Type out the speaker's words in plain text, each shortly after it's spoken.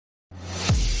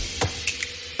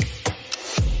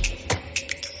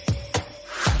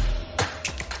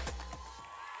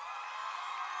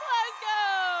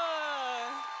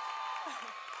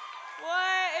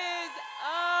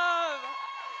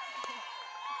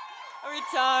Every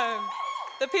time.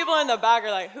 The people in the back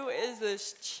are like, who is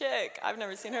this chick? I've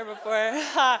never seen her before.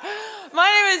 My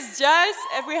name is Jess.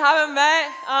 If we haven't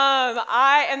met,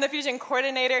 I am the Fusion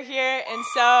coordinator here. And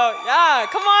so, yeah,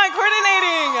 come on,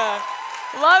 coordinating.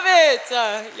 Love it.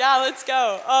 Yeah, let's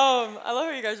go. I love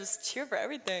how you guys just cheer for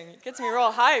everything. It gets me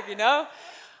real hype, you know?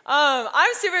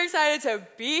 I'm super excited to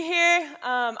be here.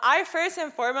 I first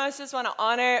and foremost just want to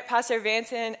honor Pastor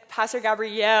Vance and Pastor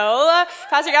Gabrielle.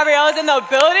 Pastor Gabrielle is in the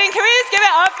building. Can we just give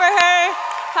it up for her?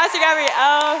 Pastor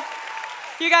Gabrielle.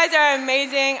 You guys are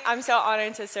amazing. I'm so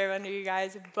honored to serve under you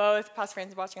guys both. Pastor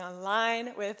Vance is watching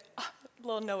online with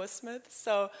little Noah Smith,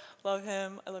 so love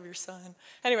him. I love your son.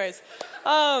 Anyways,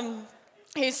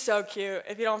 he's so cute.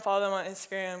 If you don't follow them on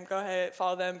Instagram, go ahead,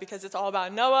 follow them because it's all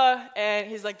about Noah, and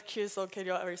he's like the cutest little kid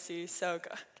you'll ever see, so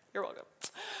you're welcome.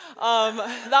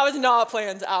 That was not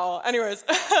planned at all. Anyways,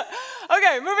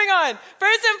 okay, moving on.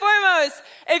 First and foremost,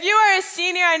 if you are a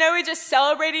senior, I know we just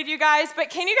celebrated you guys, but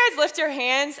can you guys lift your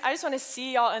hands? I just want to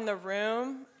see y'all in the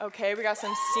room. Okay, we got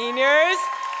some seniors.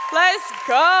 Let's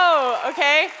go,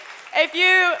 okay?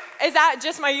 Is that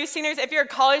just my youth seniors? If you're a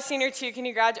college senior too, can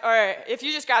you graduate? Or if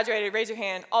you just graduated, raise your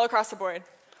hand all across the board.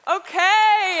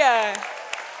 Okay.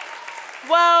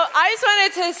 Well, I just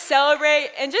wanted to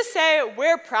celebrate and just say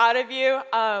we're proud of you.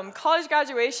 College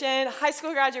graduation, high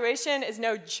school graduation is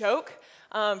no joke.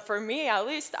 For me, at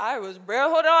least, I was real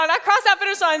holding on. I crossed that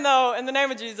finish line, though, in the name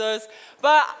of Jesus.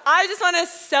 But I just want to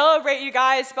celebrate you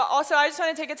guys, but also I just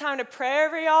want to take a time to pray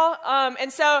over y'all.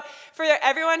 And so for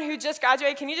everyone who just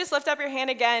graduated, can you just lift up your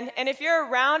hand again? And if you're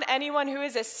around anyone who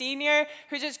is a senior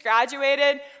who just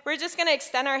graduated, we're just going to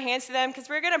extend our hands to them because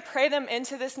we're going to pray them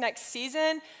into this next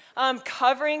season,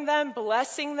 covering them,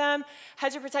 blessing them,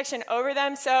 hedge of protection over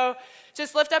them. So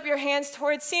just lift up your hands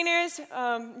towards seniors. You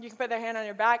can put their hand on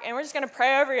your back, and we're just going to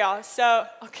pray over y'all. So,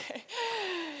 okay.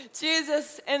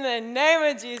 Jesus, in the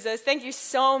name of Jesus, thank you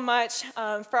so much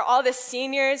for all the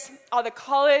seniors, all the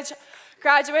college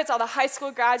graduates, all the high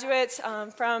school graduates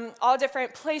from all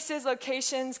different places,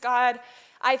 locations, God.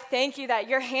 I thank you that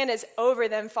your hand is over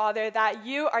them, Father, that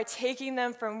you are taking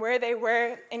them from where they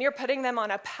were and you're putting them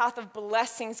on a path of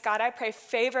blessings, God. I pray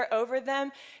favor over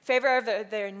them, favor over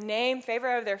their name, favor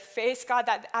over their face, God,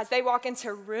 that as they walk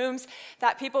into rooms,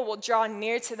 that people will draw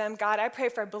near to them, God. I pray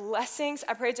for blessings.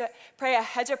 I pray a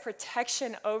hedge of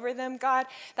protection over them, God,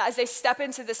 that as they step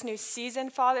into this new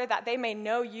season, Father, that they may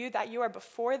know you, that you are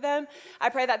before them. I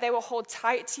pray that they will hold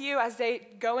tight to you as they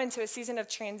go into a season of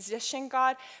transition,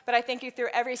 God. But I thank you through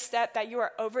every step that you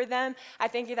are over them. I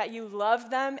thank you that you love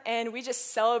them, and we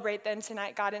just celebrate them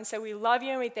tonight, God. And so we love you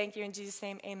and we thank you in Jesus'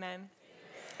 name. Amen.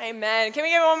 Amen. Can we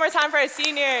give it one more time for our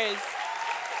seniors?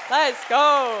 Let's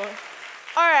go.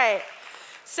 All right.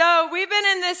 So we've been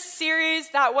in this series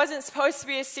that wasn't supposed to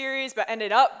be a series, but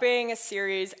ended up being a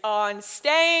series on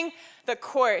staying the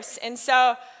course. And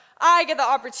so I get the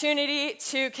opportunity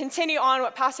to continue on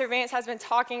what Pastor Vance has been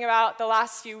talking about the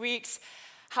last few weeks.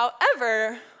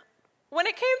 However, when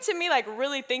it came to me like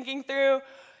really thinking through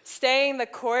staying the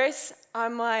course,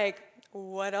 I'm like,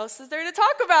 what else is there to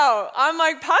talk about? I'm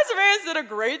like, Pastor Vance did a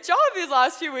great job these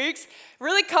last few weeks,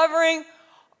 really covering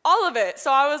all of it. So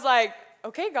I was like,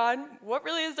 okay, God, what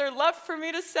really is there left for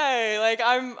me to say? Like,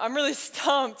 I'm really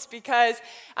stumped because,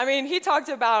 I mean, he talked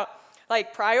about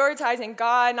like prioritizing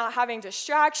God, not having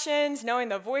distractions, knowing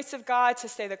the voice of God to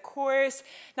stay the course,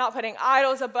 not putting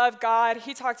idols above God.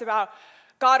 He talked about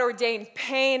God-ordained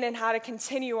pain and how to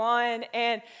continue on.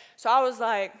 And so I was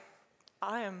like,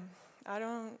 I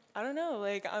don't know.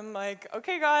 Like, I'm like,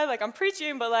 okay, God, like I'm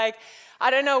preaching, but like,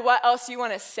 I don't know what else you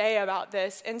want to say about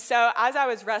this. And so as I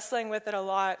was wrestling with it a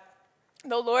lot,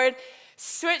 the Lord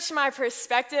switched my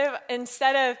perspective.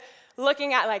 Instead of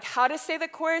looking at like how to stay the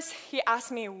course, he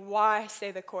asked me why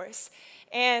stay the course.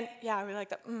 And yeah, we like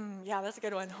that. Yeah, that's a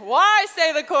good one. Why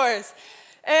stay the course?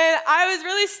 And I was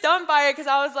really stumped by it because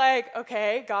I was like,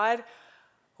 okay, God,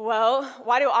 well,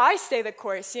 why do I stay the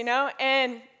course, you know?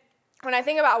 And when I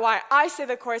think about why I stay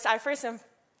the course, I first and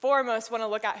foremost want to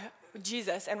look at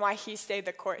Jesus and why he stayed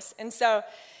the course. And so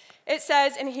it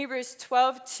says in Hebrews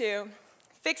 12:2,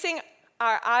 fixing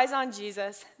our eyes on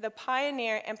Jesus, the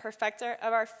pioneer and perfecter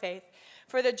of our faith,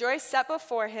 for the joy set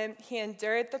before him, he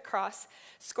endured the cross,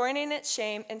 scorning its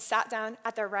shame, and sat down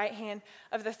at the right hand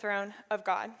of the throne of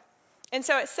God. And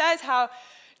so it says how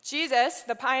Jesus,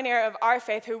 the pioneer of our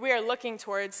faith, who we are looking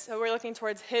towards, so we're looking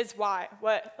towards his why.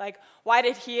 Why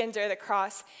did he endure the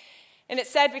cross? And it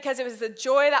said because it was the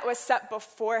joy that was set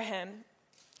before him.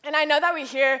 And I know that we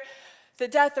hear the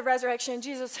death, the resurrection,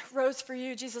 Jesus rose for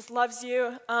you, Jesus loves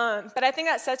you. But I think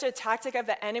that's such a tactic of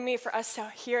the enemy for us to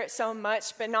hear it so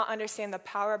much but not understand the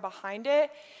power behind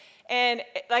it. And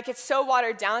it's so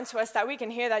watered down to us that we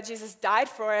can hear that Jesus died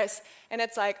for us, and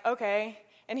it's like, okay.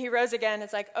 And he rose again,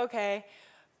 it's like, okay.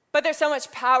 But there's so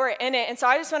much power in it. And so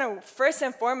I just want to, first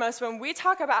and foremost, when we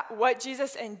talk about what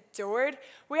Jesus endured,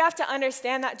 we have to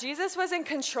understand that Jesus was in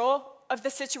control of the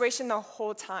situation the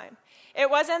whole time. It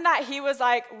wasn't that he was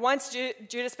like, once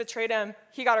Judas betrayed him,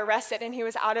 he got arrested and he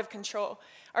was out of control,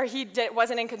 or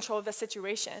wasn't in control of the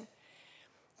situation.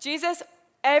 Jesus,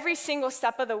 every single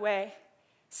step of the way,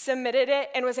 submitted it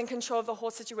and was in control of the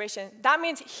whole situation. That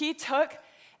means he took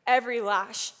every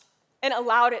lash and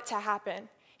allowed it to happen.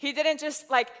 He didn't just,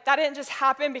 that didn't just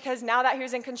happen because now that he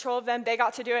was in control of them, they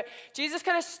got to do it. Jesus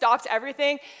could have stopped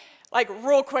everything,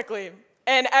 real quickly.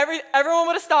 And everyone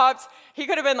would have stopped. He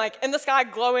could have been, in the sky,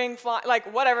 glowing,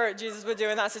 whatever Jesus would do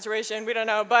in that situation. We don't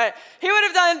know. But he would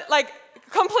have done,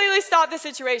 completely stopped the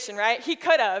situation, right? He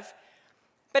could have.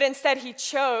 But instead, he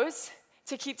chose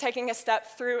to keep taking a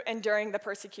step through enduring the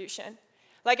persecution.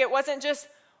 It wasn't just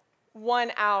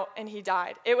one out and he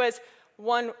died. It was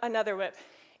another whip,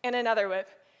 and another whip,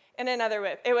 and another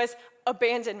whip. It was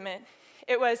abandonment.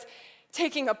 It was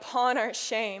taking upon our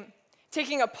shame,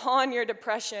 taking upon your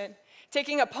depression,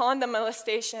 taking upon the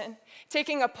molestation,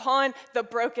 taking upon the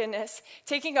brokenness,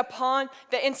 taking upon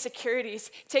the insecurities,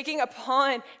 taking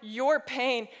upon your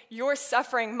pain, your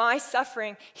suffering, my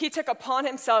suffering. He took upon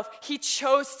himself. He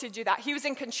chose to do that. He was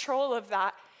in control of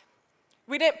that.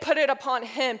 We didn't put it upon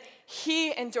him.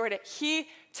 He endured it. He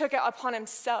took it upon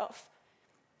himself.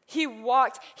 He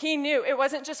walked. He knew it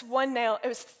wasn't just one nail, it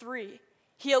was 3.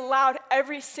 He allowed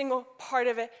every single part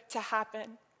of it to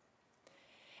happen.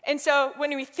 And so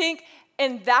when we think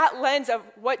in that lens of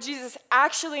what Jesus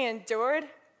actually endured,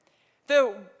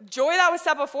 the joy that was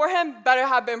set before him better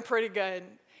have been pretty good.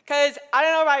 Because I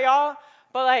don't know about y'all,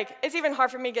 but it's even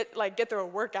hard for me to get through a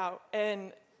workout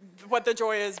and what the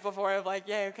joy is before of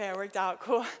yay, okay, I worked out,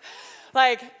 cool.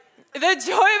 The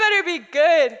joy better be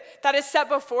good that is set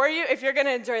before you if you're going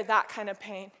to endure that kind of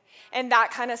pain and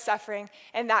that kind of suffering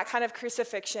and that kind of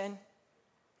crucifixion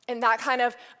and that kind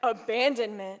of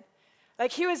abandonment.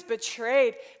 He was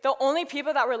betrayed. The only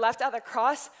people that were left at the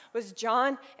cross was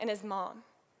John and his mom.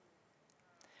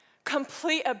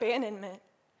 Complete abandonment.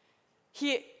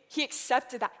 He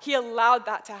accepted that. He allowed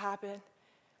that to happen.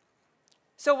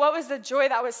 So what was the joy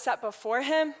that was set before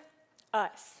him?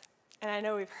 Us. And I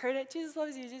know we've heard it. Jesus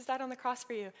loves you. Jesus died on the cross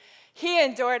for you. He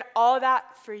endured all that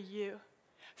for you,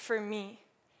 for me.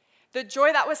 The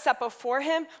joy that was set before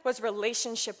him was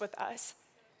relationship with us.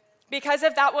 Because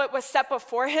of that, what was set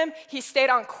before him, he stayed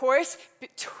on course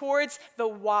towards the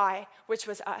why, which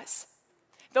was us.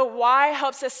 The why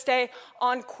helps us stay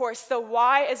on course. The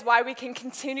why is why we can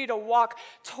continue to walk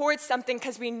towards something,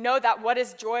 because we know that what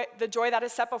is joy, the joy that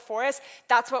is set before us,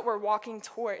 that's what we're walking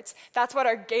towards. That's what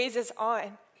our gaze is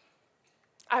on.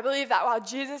 I believe that while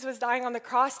Jesus was dying on the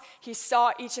cross, he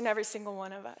saw each and every single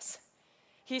one of us.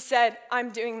 He said,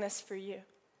 I'm doing this for you.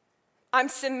 I'm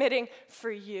submitting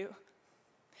for you.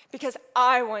 Because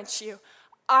I want you.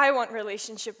 I want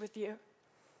relationship with you.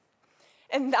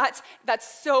 And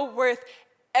that's so worth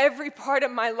every part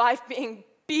of my life being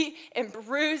beat and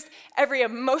bruised, every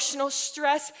emotional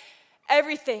stress,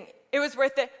 everything. It was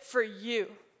worth it for you.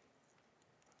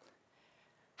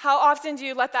 How often do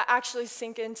you let that actually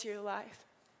sink into your life?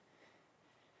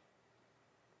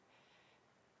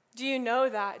 Do you know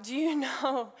that? Do you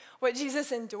know what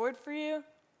Jesus endured for you?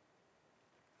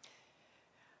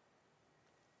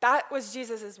 That was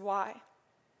Jesus' why.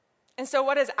 And so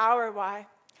what is our why?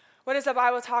 What does the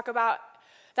Bible talk about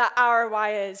that our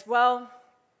why is? Well,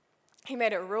 he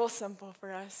made it real simple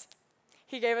for us.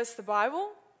 He gave us the Bible.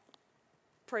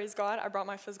 Praise God. I brought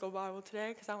my physical Bible today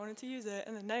because I wanted to use it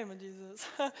in the name of Jesus.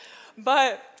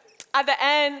 But at the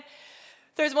end,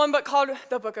 there's one book called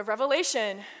the Book of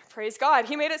Revelation. Praise God.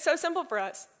 He made it so simple for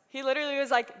us. He literally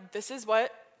was like, this is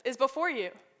what is before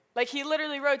you. He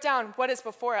literally wrote down what is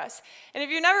before us. And if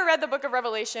you've never read the Book of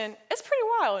Revelation, it's pretty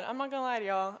wild. I'm not going to lie to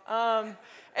y'all.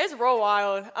 It's real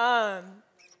wild.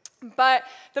 But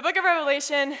the Book of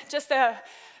Revelation, just the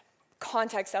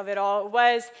context of it all,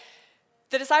 was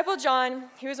the disciple John.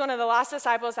 He was one of the last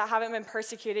disciples that haven't been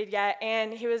persecuted yet.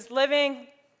 And he was living,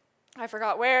 I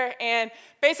forgot where, and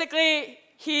basically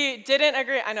he didn't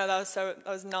agree. I know that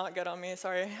was not good on me.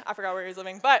 Sorry. I forgot where he was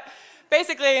living. But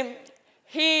basically,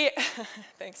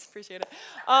 thanks, appreciate it.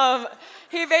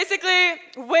 He basically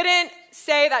wouldn't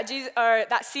say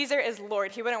that Caesar is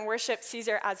Lord. He wouldn't worship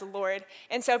Caesar as Lord.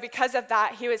 And so because of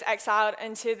that, he was exiled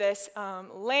into this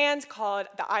land called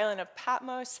the island of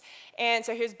Patmos. And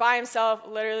so he was by himself,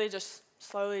 literally just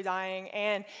slowly dying.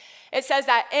 And it says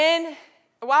that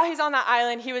while he's on that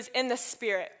island, he was in the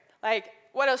spirit.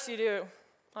 What else do you do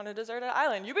on a deserted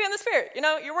island. You be in the Spirit.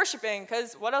 You're worshiping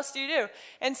because what else do you do?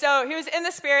 And so he was in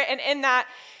the Spirit, and in that,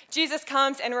 Jesus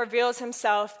comes and reveals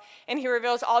himself, and he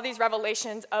reveals all these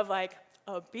revelations of like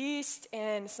a beast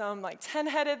and some like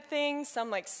 10-headed things,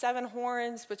 some like 7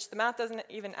 horns, which the math doesn't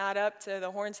even add up to the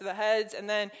horns to the heads. And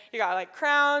then you got like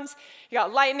crowns, you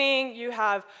got lightning, you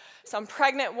have some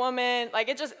pregnant woman. Like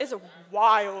it just is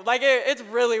wild. Like it's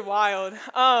really wild.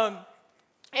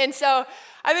 And so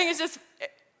I think it's just,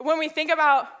 when we think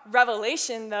about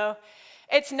revelation though,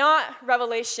 it's not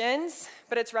revelations,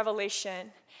 but it's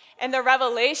revelation. And the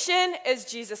revelation is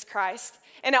Jesus Christ.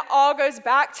 And it all goes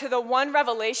back to the one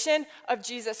revelation of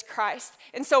Jesus Christ.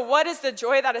 And so what is the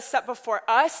joy that is set before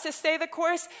us to stay the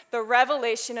course? The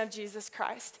revelation of Jesus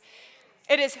Christ.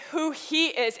 It is who he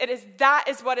is. That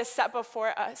is what is set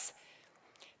before us.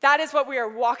 That is what we are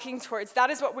walking towards.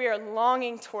 That is what we are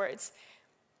longing towards,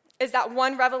 is that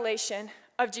one revelation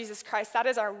of Jesus Christ. That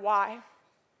is our why.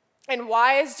 And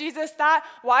why is Jesus that?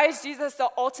 Why is Jesus the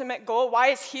ultimate goal? Why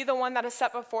is he the one that is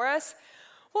set before us?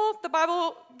 Well, the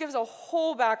Bible gives a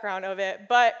whole background of it,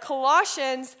 but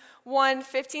Colossians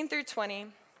 1:15 through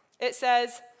 20, it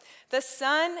says, "The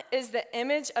Son is the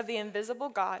image of the invisible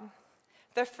God,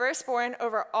 the firstborn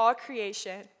over all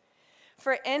creation.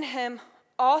 For in him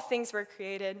all things were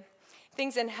created,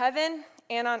 things in heaven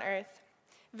and on earth,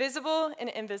 visible and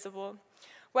invisible,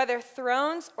 whether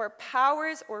thrones or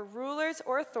powers or rulers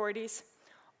or authorities,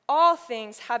 all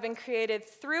things have been created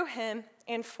through him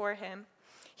and for him.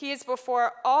 He is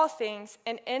before all things,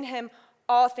 and in him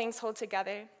all things hold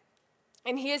together.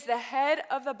 And he is the head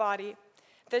of the body,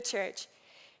 the church.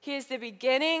 He is the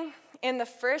beginning and the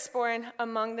firstborn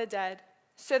among the dead,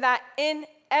 so that in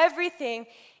everything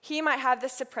he might have the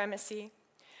supremacy.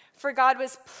 For God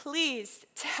was pleased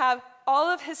to have all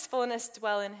of his fullness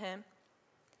dwell in him,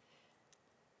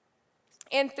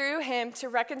 and through him to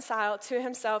reconcile to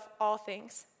himself all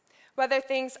things, whether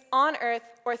things on earth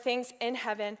or things in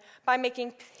heaven, by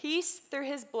making peace through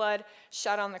his blood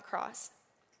shed on the cross."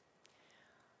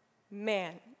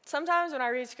 Man, sometimes when I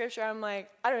read scripture, I'm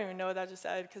like, I don't even know what that just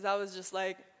said, because that was just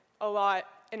like a lot,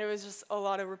 and it was just a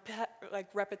lot of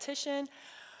repetition.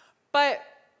 But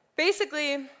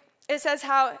basically, it says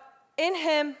how in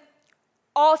him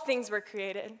all things were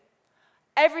created.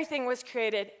 Everything was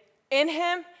created in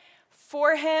him,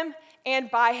 for him, and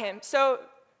by him. So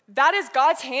that is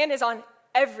God's hand is on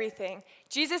everything.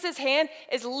 Jesus' hand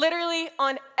is literally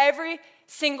on every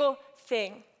single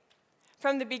thing.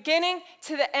 From the beginning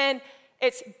to the end,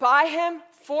 it's by him,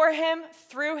 for him,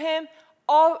 through him,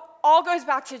 all goes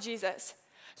back to Jesus.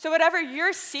 So whatever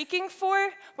you're seeking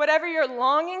for, whatever you're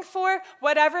longing for,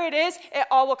 whatever it is, it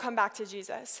all will come back to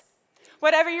Jesus.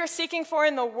 Whatever you're seeking for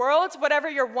in the world, whatever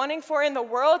you're wanting for in the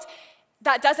world,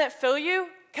 that doesn't fill you,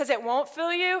 because it won't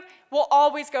fill you, will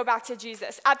always go back to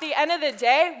Jesus. At the end of the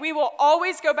day, we will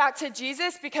always go back to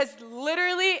Jesus, because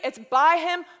literally it's by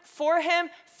him, for him,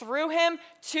 through him,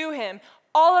 to him.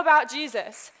 All about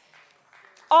Jesus.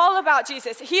 All about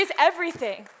Jesus. He is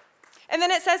everything. And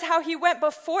then it says how he went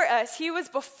before us. He was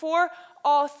before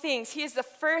all things. He is the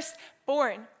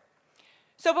firstborn.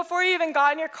 So before you even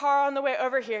got in your car on the way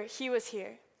over here, he was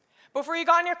here. Before you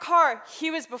got in your car,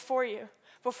 he was before you.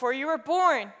 Before you were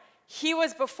born, he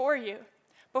was before you.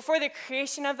 Before the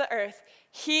creation of the earth,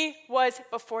 he was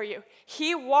before you.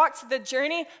 He walked the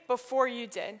journey before you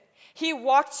did. He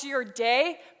walked your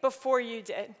day before you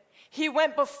did. He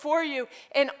went before you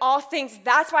in all things.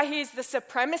 That's why he's the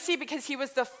supremacy, because he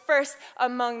was the first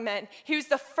among men. He was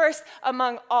the first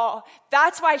among all.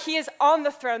 That's why he is on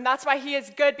the throne. That's why he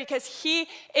is good, because he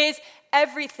is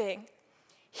everything.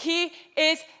 He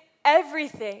is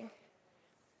everything.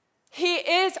 He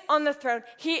is on the throne.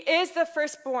 He is the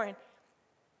firstborn.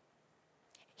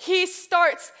 He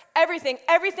starts everything.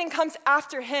 Everything comes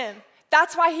after him.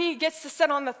 That's why he gets to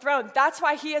sit on the throne. That's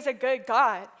why he is a good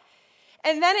God.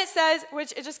 And then it says,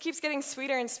 which it just keeps getting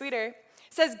sweeter and sweeter, it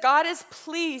says, God is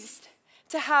pleased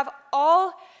to have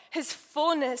all his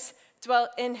fullness dwell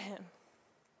in him.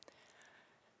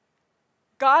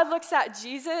 God looks at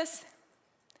Jesus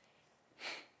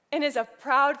and is a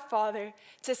proud father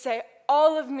to say,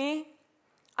 all of me,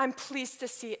 I'm pleased to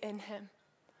see in him.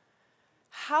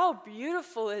 How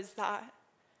beautiful is that?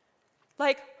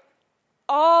 Like,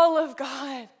 all of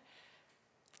God,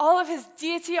 all of his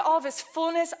deity, all of his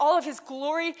fullness, all of his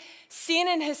glory seen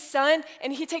in his son,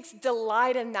 and he takes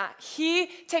delight in that. He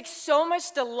takes so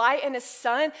much delight in his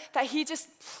son that he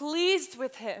just pleased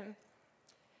with him.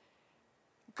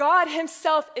 God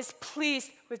himself is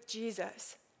pleased with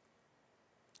Jesus.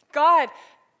 God,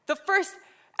 the first,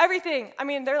 everything. I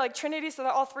mean, they're like Trinity, so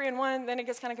they're all three in one, then it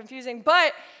gets kind of confusing.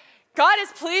 But God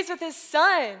is pleased with his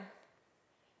son.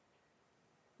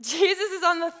 Jesus is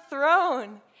on the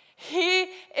throne. He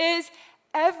is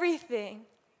everything.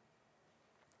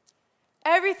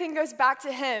 Everything goes back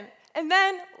to him. And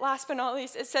then, last but not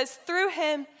least, it says, through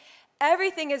him,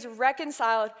 everything is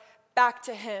reconciled back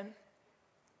to him.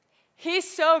 He's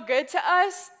so good to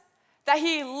us that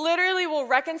he literally will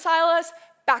reconcile us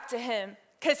back to him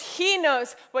because he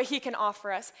knows what he can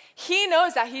offer us. He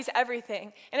knows that he's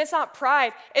everything. And it's not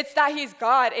pride. It's that he's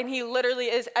God and he literally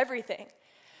is everything.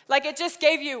 Like it just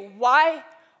gave you why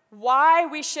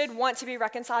we should want to be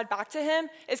reconciled back to him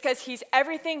is because he's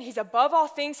everything. He's above all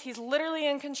things. He's literally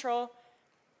in control.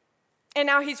 And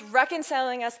now he's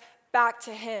reconciling us back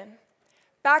to him.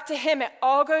 Back to him. It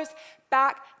all goes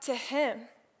back to him.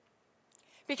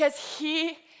 Because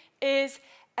he is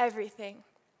everything.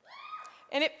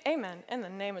 And amen, in the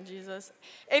name of Jesus.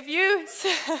 If you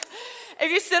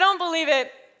still don't believe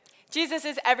it, Jesus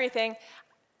is everything.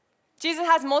 Jesus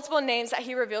has multiple names that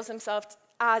he reveals himself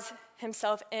as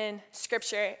himself in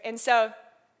Scripture. And so,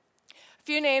 a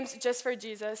few names just for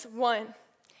Jesus. One,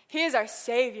 he is our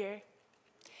Savior.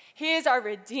 He is our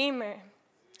Redeemer.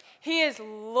 He is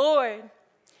Lord.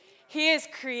 He is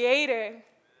Creator.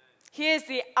 He is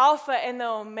the Alpha and the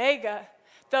Omega,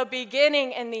 the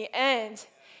beginning and the end.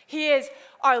 He is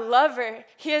our lover.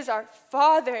 He is our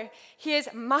Father. He is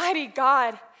mighty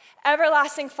God,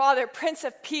 everlasting Father, Prince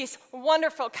of Peace,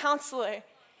 wonderful Counselor.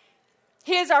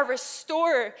 He is our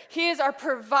restorer. He is our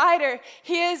provider.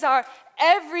 He is our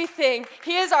everything.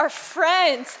 He is our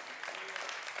friend.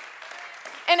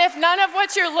 And if none of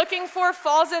what you're looking for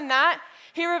falls in that,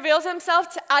 he reveals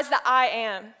himself as the I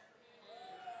am.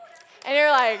 And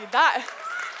you're like, that,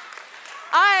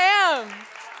 I am.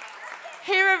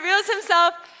 He reveals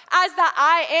himself as the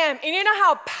I am. And you know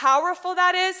how powerful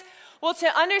that is? Well, to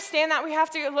understand that, we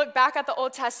have to look back at the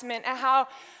Old Testament and how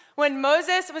when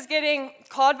Moses was getting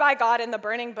called by God in the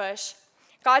burning bush,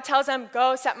 God tells him,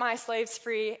 go set my slaves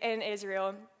free in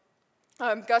Israel.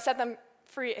 Go set them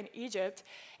free in Egypt.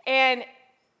 And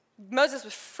Moses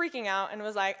was freaking out and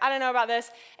was like, I don't know about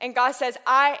this. And God says,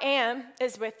 I am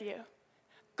is with you.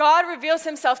 God reveals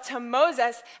himself to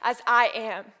Moses as I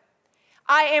am.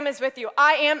 I am is with you.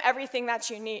 I am everything that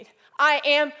you need. I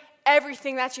am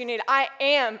everything that you need. I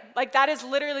am. Like that is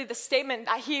literally the statement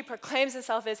that he proclaims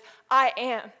himself as I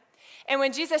am. And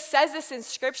when Jesus says this in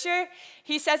Scripture,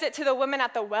 he says it to the woman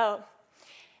at the well.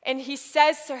 And he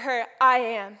says to her, I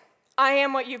am. I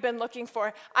am what you've been looking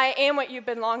for. I am what you've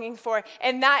been longing for.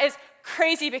 And that is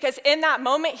crazy because in that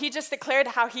moment, he just declared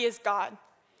how he is God.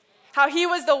 How he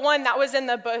was the one that was in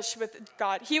the bush with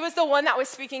God. He was the one that was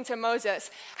speaking to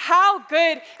Moses. How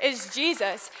good is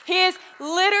Jesus? He is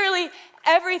literally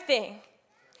everything.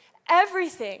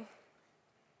 Everything.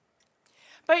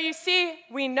 But you see,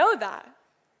 we know that,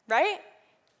 right?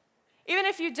 Even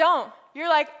if you don't, you're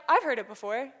like, I've heard it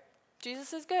before.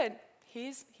 Jesus is good.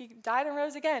 He died and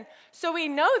rose again. So we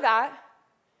know that.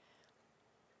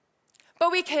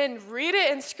 But we can read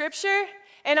it in Scripture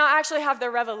and not actually have the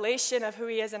revelation of who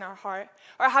he is in our heart,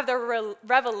 or have the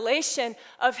revelation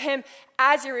of him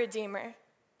as your Redeemer,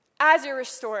 as your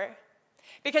restorer.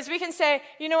 Because we can say,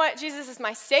 you know what, Jesus is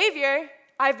my Savior,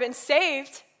 I've been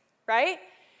saved, right?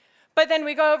 But then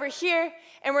we go over here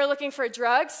and we're looking for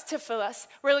drugs to fill us.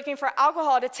 We're looking for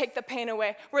alcohol to take the pain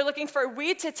away. We're looking for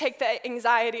weed to take the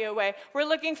anxiety away. We're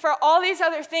looking for all these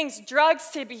other things, drugs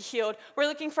to be healed. We're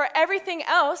looking for everything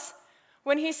else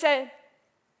when he said,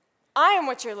 I am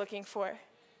what you're looking for.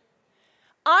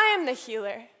 I am the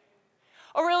healer.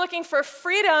 Or we're looking for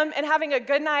freedom and having a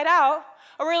good night out.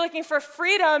 Or we're looking for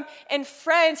freedom and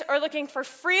friends. Or looking for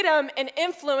freedom and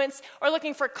influence. Or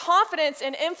looking for confidence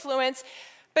and influence.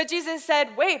 But Jesus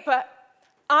said, wait, but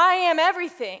I am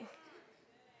everything.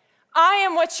 I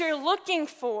am what you're looking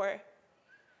for.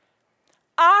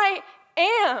 I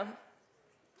am.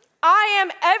 I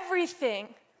am everything.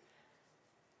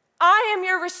 I am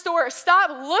your restorer.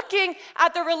 Stop looking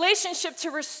at the relationship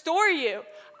to restore you.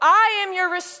 I am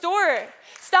your restorer.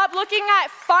 Stop looking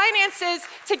at finances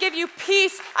to give you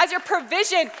peace as your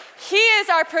provision. He is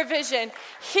our provision.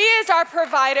 He is our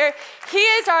provider. He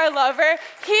is our lover.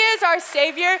 He is our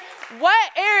Savior.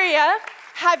 What area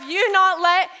have you not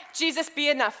let Jesus be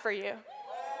enough for you?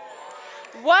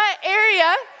 What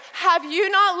area have you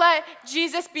not let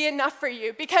Jesus be enough for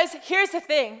you? Because here's the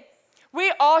thing.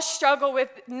 We all struggle with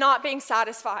not being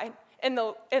satisfied in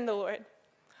the Lord.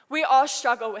 We all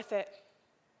struggle with it.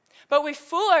 But we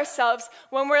fool ourselves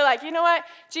when we're like, you know what,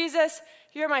 Jesus,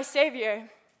 you're my Savior.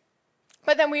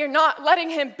 But then we are not letting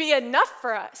him be enough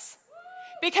for us.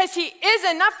 Because he is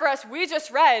enough for us. We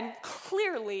just read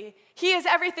clearly, he is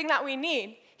everything that we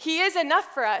need. He is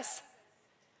enough for us.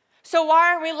 So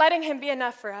why aren't we letting him be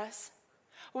enough for us?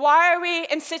 Why are we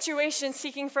in situations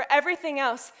seeking for everything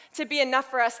else to be enough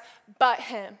for us but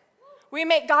him? We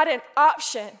make God an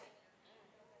option.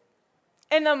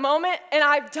 In the moment, and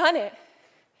I've done it,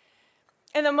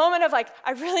 in the moment of like,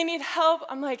 I really need help,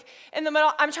 I'm like, in the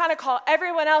middle, I'm trying to call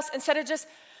everyone else instead of just,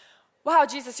 wow,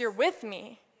 Jesus, you're with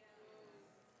me.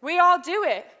 We all do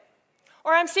it.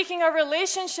 Or I'm seeking a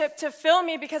relationship to fill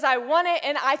me because I want it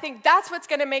and I think that's what's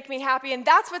gonna make me happy and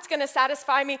that's what's gonna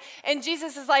satisfy me. And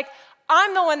Jesus is like,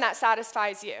 I'm the one that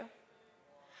satisfies you.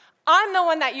 I'm the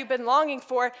one that you've been longing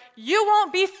for. You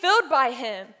won't be filled by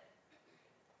him.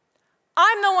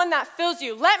 I'm the one that fills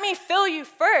you. Let me fill you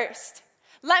first.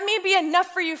 Let me be enough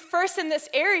for you first in this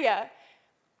area.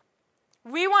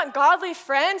 We want godly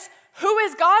friends. Who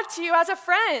is God to you as a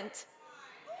friend?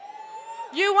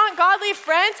 You want godly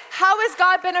friends? How has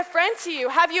God been a friend to you?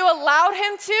 Have you allowed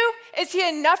him to? Is he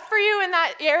enough for you in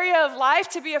that area of life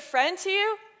to be a friend to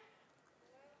you?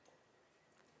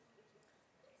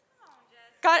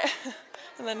 God,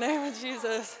 in the name of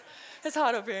Jesus, it's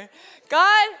hot up here.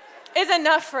 God is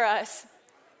enough for us.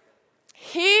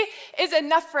 He is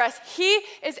enough for us. He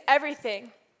is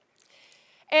everything.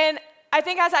 And I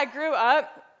think as I grew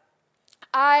up,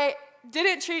 I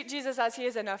didn't treat Jesus as he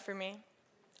is enough for me.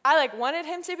 I wanted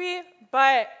him to be,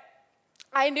 but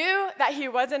I knew that he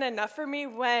wasn't enough for me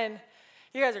when,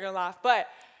 you guys are gonna laugh, but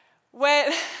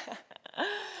when,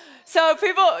 so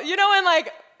people, when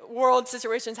world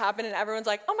situations happen and everyone's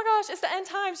like, oh my gosh, it's the end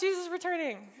times, Jesus is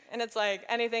returning. And it's like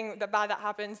anything that bad that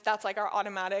happens, that's our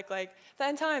automatic, the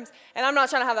end times. And I'm not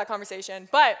trying to have that conversation,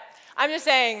 but I'm just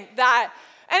saying that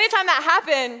anytime that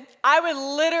happened, I would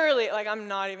literally, I'm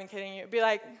not even kidding you, be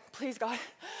like, please God,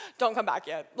 don't come back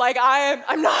yet.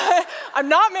 I'm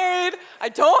not married, I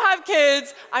don't have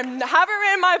kids, I haven't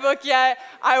written my book yet,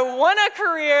 I want a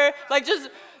career, just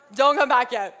don't come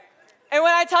back yet. And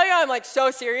when I tell you I'm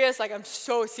so serious, I'm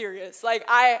so serious.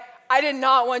 I did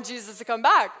not want Jesus to come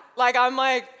back. I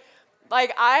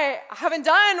haven't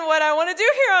done what I want to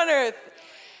do here on earth.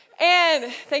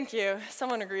 And thank you,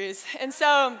 someone agrees. And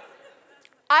so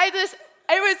it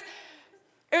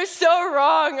was so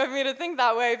wrong of me to think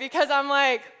that way because I'm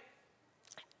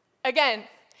again,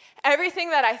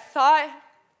 everything that I thought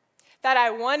that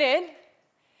I wanted,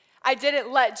 I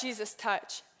didn't let Jesus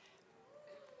touch.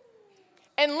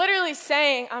 And literally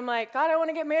saying, I'm God, I want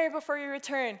to get married before you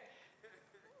return.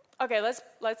 Okay, let's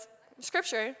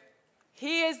scripture.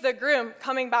 He is the groom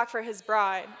coming back for his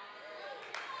bride.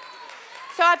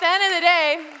 So at the end of the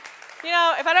day,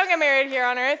 if I don't get married here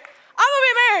on earth, I'm going to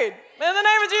be married in the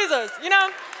name of Jesus,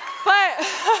 But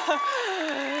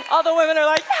all the women are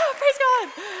yeah, praise God.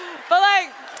 But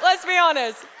let's be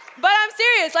honest. But I'm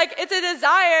serious, it's a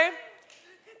desire.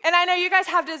 And I know you guys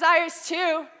have desires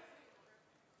too.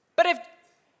 But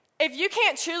if you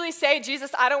can't truly say,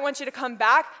 Jesus, I don't want you to come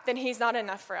back, then he's not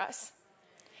enough for us.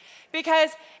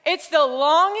 Because it's the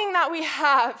longing that we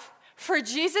have for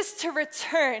Jesus to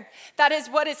return that is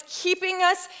what is keeping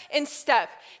us in step,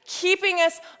 keeping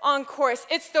us on course.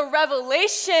 It's the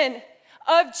revelation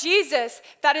of Jesus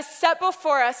that is set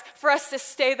before us for us to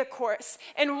stay the course.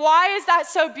 And why is that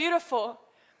so beautiful?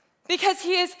 Because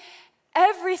he is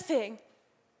everything.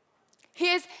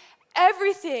 He is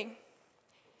everything.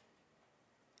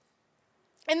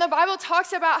 And the Bible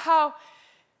talks about how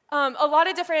a lot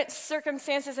of different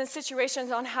circumstances and situations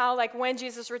on how, when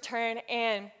Jesus returned.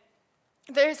 And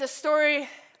there's a story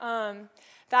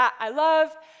that I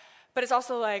love, but it's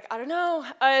also I don't know,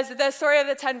 is the story of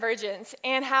the 10 virgins.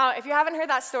 And how, if you haven't heard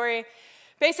that story,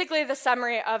 basically the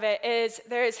summary of it is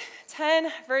there's 10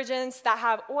 virgins that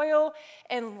have oil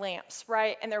and lamps,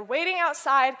 right? And they're waiting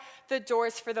outside the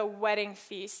doors for the wedding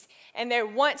feast. And they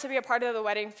want to be a part of the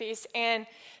wedding feast. And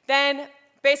then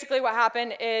basically what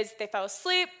happened is they fell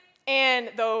asleep and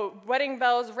the wedding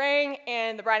bells rang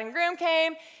and the bride and groom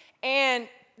came and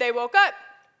they woke up.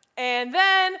 And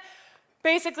then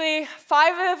basically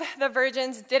 5 of the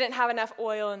virgins didn't have enough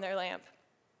oil in their lamp.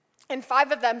 And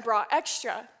 5 of them brought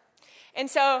extra. And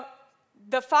so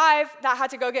the 5 that had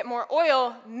to go get more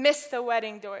oil missed the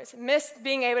wedding doors, missed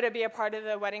being able to be a part of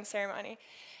the wedding ceremony.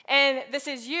 And this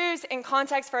is used in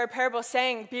context for a parable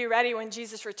saying, be ready when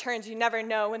Jesus returns. You never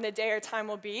know when the day or time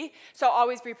will be, so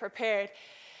always be prepared.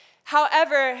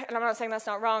 However, and I'm not saying that's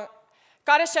not wrong,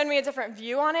 God has shown me a different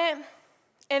view on it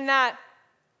in that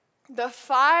the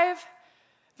 5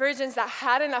 virgins that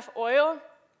had enough oil,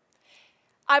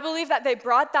 I believe that they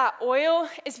brought that oil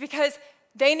is because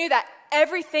they knew that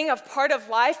everything of part of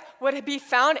life would be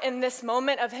found in this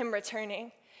moment of him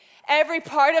returning. Every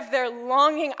part of their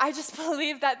longing, I just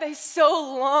believe that they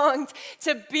so longed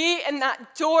to be in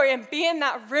that door and be in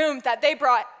that room that they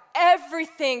brought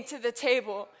everything to the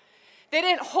table. They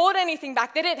didn't hold anything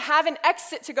back. They didn't have an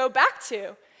exit to go back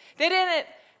to. They didn't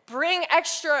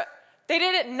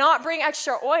not bring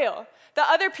extra oil. The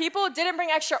other people didn't bring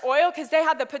extra oil because they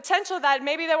had the potential that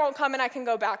maybe they won't come and I can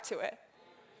go back to it.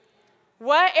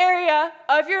 What area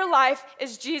of your life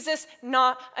is Jesus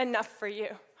not enough for you?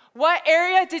 What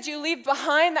area did you leave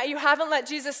behind that you haven't let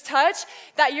Jesus touch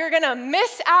that you're going to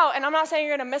miss out? And I'm not saying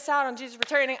you're going to miss out on Jesus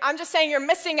returning. I'm just saying you're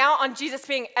missing out on Jesus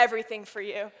being everything for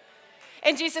you.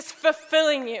 And Jesus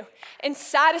fulfilling you and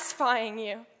satisfying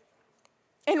you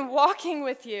and walking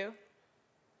with you.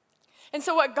 And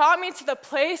so what got me to the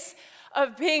place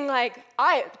of being like,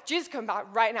 Jesus come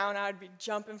back right now and I would be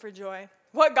jumping for joy.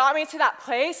 What got me to that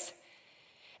place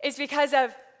is because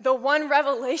of the one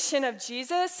revelation of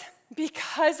Jesus,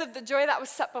 because of the joy that was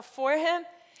set before him,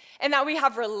 and that we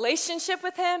have relationship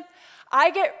with him.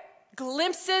 I get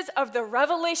glimpses of the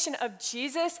revelation of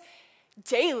Jesus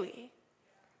daily.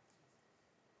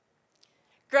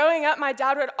 Growing up, my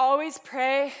dad would always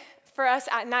pray for us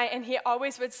at night, and he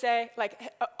always would say,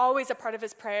 always a part of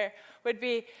his prayer would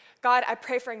be, God, I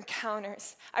pray for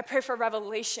encounters. I pray for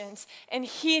revelations. And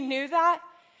he knew that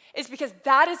is because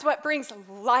that is what brings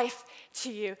life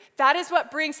to you. That is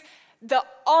what brings the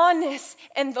honest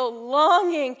and the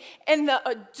longing and the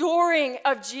adoring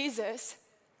of Jesus.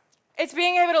 It's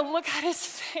being able to look at his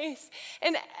face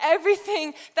and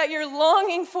everything that you're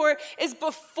longing for is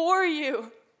before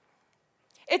you.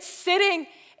 It's sitting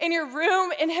in your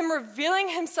room and him revealing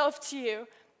himself to you.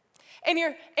 And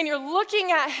you're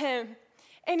looking at him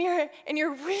and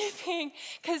you're weeping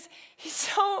because he's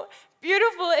so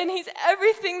beautiful and he's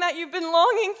everything that you've been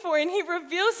longing for, and he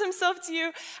reveals himself to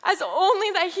you as only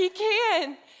that he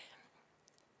can.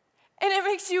 And it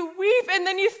makes you weep, and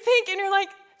then you think and you're like,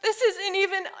 this isn't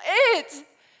even it.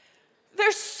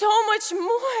 There's so much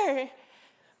more.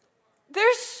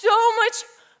 There's so much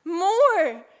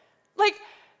more. Like,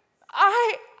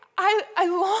 I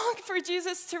long for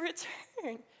Jesus to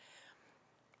return.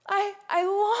 I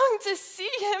long to see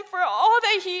him for all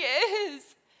that he is.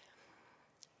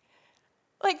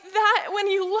 Like that, when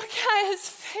you look at his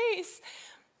face,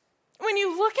 when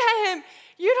you look at him,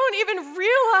 you don't even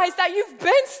realize that you've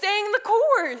been staying the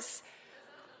course.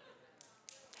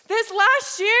 This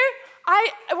last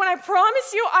year, when I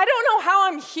promise you, I don't know how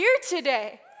I'm here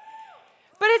today.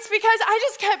 But it's because I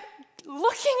just kept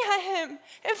looking at him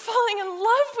and falling in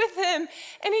love with him,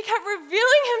 and he kept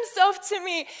revealing himself to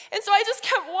me. And so I just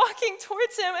kept walking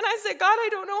towards him, and I said, God, I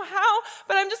don't know how,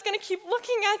 but I'm just going to keep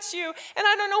looking at you, and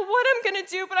I don't know what I'm going to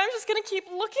do, but I'm just going to keep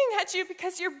looking at you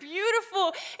because you're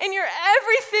beautiful and you're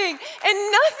everything, and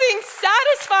nothing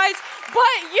satisfies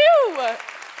but you.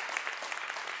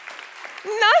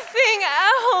 Nothing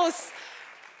else.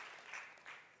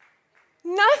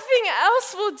 Nothing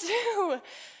else will do.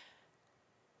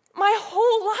 My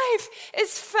whole life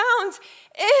is found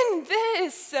in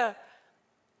this.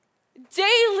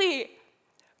 Daily,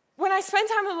 when I spend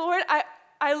time with the Lord,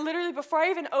 I literally, before I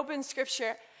even open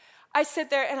scripture, I sit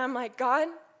there and I'm like, God,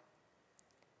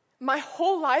 my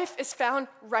whole life is found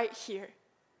right here.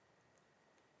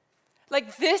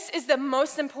 Like, this is the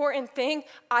most important thing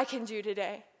I can do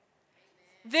today.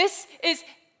 This is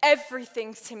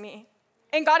everything to me.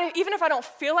 And God, even if I don't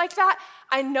feel like that,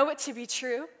 I know it to be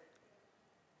true.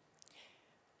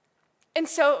 And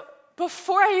so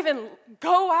before I even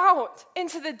go out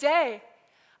into the day,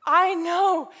 I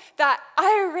know that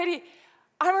I'm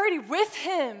already with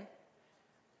him.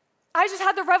 I just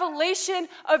had the revelation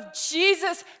of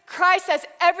Jesus Christ as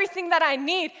everything that I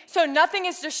need. So nothing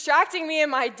is distracting me in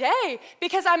my day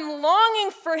because I'm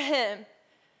longing for him.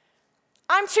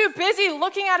 I'm too busy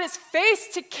looking at his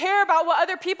face to care about what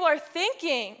other people are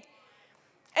thinking.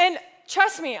 And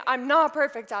trust me, I'm not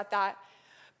perfect at that.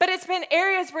 But it's been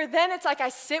areas where then it's like I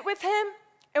sit with him,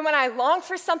 and when I long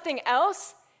for something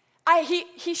else,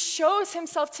 he shows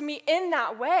himself to me in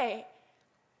that way.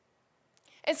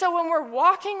 And so when we're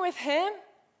walking with him,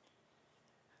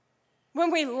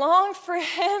 when we long for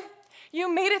him,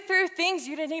 you made it through things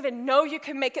you didn't even know you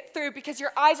could make it through because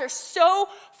your eyes are so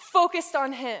focused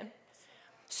on him,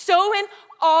 so in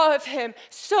awe of him,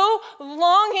 so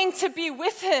longing to be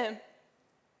with him.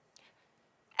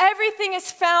 Everything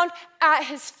is found at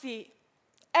his feet.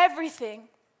 Everything.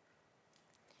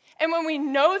 And when we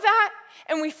know that,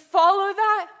 and we follow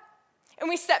that, and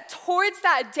we step towards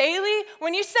that daily,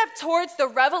 when you step towards the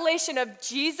revelation of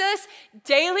Jesus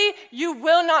daily, you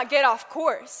will not get off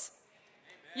course.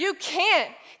 Amen. You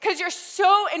can't, because you're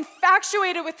so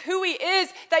infatuated with who he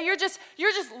is that you're just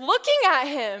looking at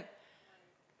him.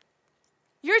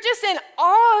 You're just in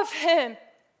awe of him.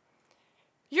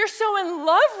 You're so in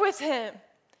love with him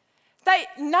that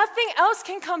nothing else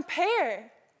can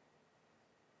compare.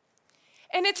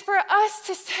 And it's for us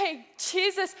to say,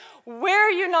 Jesus, where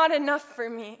are you not enough for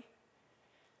me?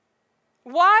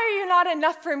 Why are you not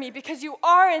enough for me? Because you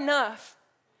are enough.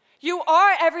 You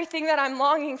are everything that I'm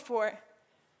longing for.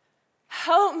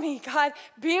 Help me, God.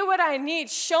 Be what I need.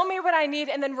 Show me what I need,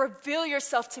 and then reveal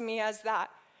yourself to me as that.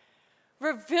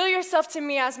 Reveal yourself to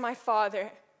me as my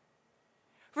Father.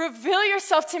 Reveal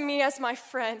yourself to me as my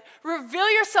friend. Reveal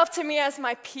yourself to me as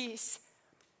my peace.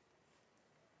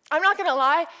 I'm not gonna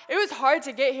lie, it was hard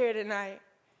to get here tonight.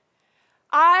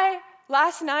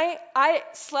 Last night, I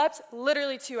slept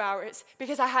literally 2 hours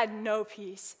because I had no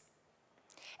peace.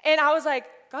 And I was like,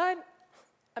 God,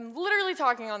 I'm literally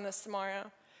talking on this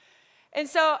tomorrow. And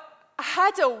so I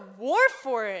had to war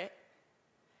for it.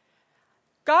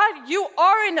 God, you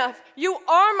are enough. You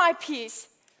are my peace.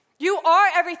 You are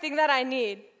everything that I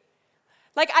need.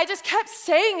 Like I just kept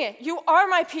saying it. You are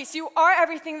my peace. You are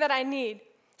everything that I need.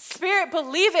 Spirit,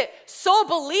 believe it. Soul,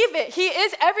 believe it. He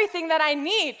is everything that I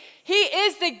need. He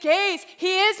is the gaze.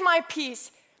 He is my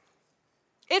peace.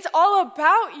 It's all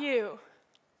about you.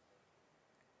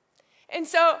 And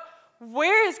so,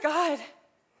 where is God?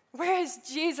 Where is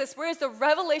Jesus? Where is the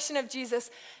revelation of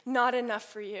Jesus not enough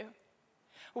for you?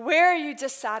 Where are you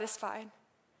dissatisfied?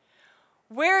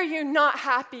 Where are you not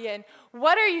happy in?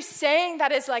 What are you saying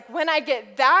that is like, when I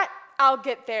get that, I'll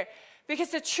get there? Because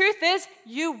the truth is,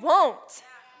 you won't.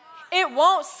 It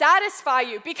won't satisfy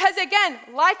you. Because again,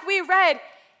 like we read,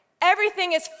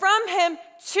 everything is from him,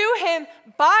 to him,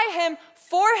 by him,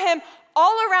 for him,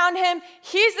 all around him.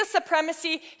 He's the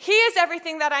supremacy. He is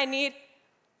everything that I need.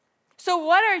 So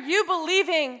what are you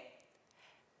believing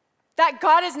that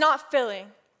God is not filling?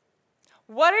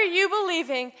 What are you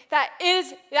believing that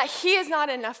he is not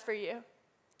enough for you?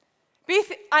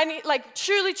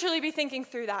 Truly be thinking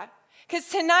through that. Because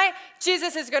tonight,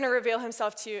 Jesus is going to reveal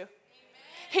himself to you.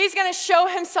 He's going to show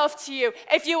himself to you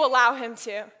if you allow him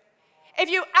to. If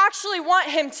you actually want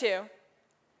him to.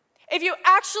 If you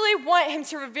actually want him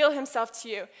to reveal himself to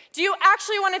you. Do you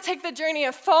actually want to take the journey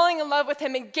of falling in love with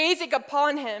him and gazing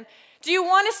upon him? Do you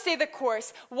want to stay the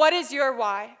course? What is your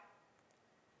why?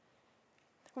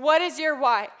 What is your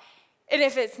why? And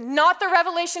if it's not the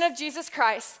revelation of Jesus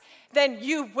Christ, then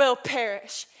you will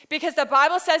perish. Because the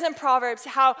Bible says in Proverbs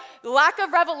how lack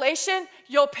of revelation,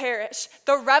 you'll perish.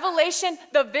 The revelation,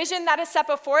 the vision that is set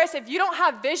before us, if you don't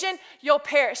have vision, you'll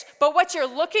perish. But what you're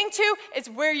looking to is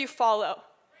where you follow.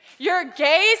 Your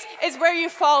gaze is where you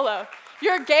follow.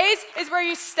 Your gaze is where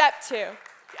you step to.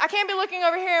 I can't be looking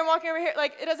over here and walking over here.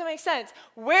 Like, it doesn't make sense.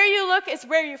 Where you look is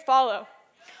where you follow.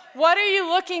 What are you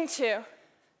looking to?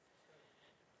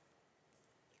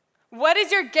 What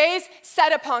is your gaze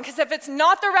set upon? Because if it's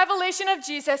not the revelation of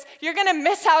Jesus, you're going to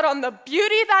miss out on the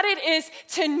beauty that it is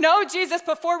to know Jesus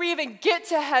before we even get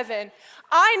to heaven.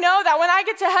 I know that when I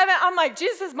get to heaven, I'm like,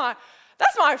 Jesus,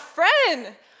 that's my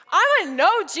friend. I'm going to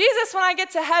know Jesus when I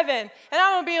get to heaven. And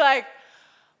I'm going to be like,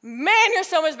 man, you're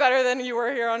so much better than you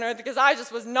were here on earth because I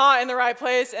just was not in the right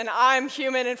place and I'm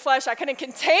human and flesh. I couldn't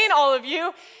contain all of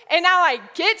you. And now I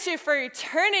get to for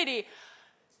eternity.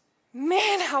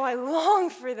 Man, how I long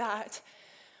for that.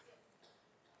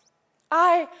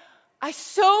 I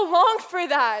so long for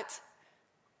that.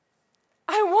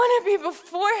 I want to be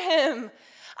before him.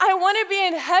 I want to be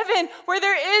in heaven where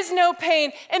there is no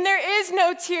pain and there is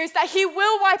no tears, that he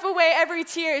will wipe away every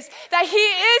tears, that he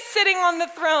is sitting on the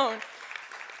throne.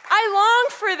 I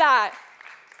long for that.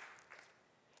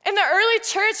 And the early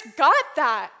church got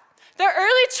that. The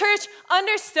early church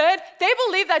understood, they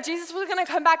believed that Jesus was going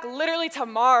to come back literally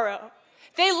tomorrow.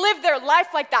 They lived their life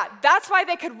like that. That's why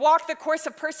they could walk the course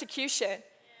of persecution.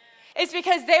 It's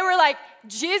because they were like,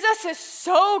 Jesus is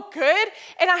so good,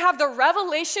 and I have the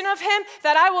revelation of him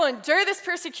that I will endure this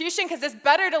persecution because it's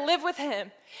better to live with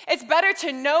him. It's better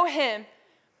to know him.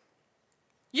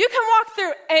 You can walk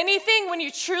through anything when you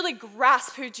truly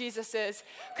grasp who Jesus is,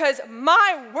 because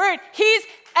my word, he's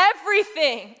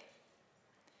everything.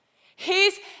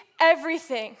 He's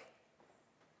everything.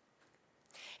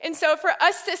 And so for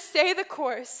us to stay the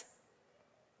course,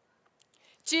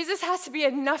 Jesus has to be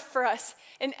enough for us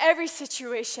in every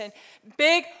situation,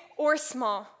 big or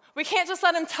small. We can't just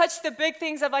let him touch the big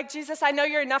things of like, Jesus, I know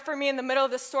you're enough for me in the middle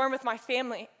of the storm with my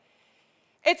family.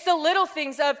 It's the little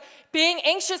things of being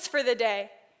anxious for the day.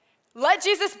 Let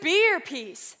Jesus be your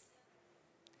peace.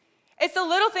 It's the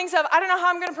little things of, I don't know how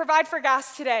I'm going to provide for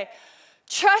gas today.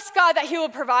 Trust God that he will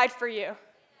provide for you.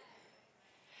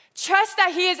 Trust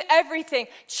that he is everything.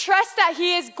 Trust that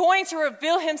he is going to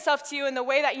reveal himself to you in the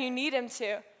way that you need him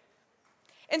to.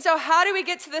 And so how do we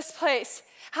get to this place?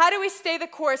 How do we stay the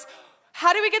course?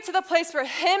 How do we get to the place where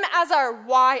him as our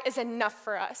why is enough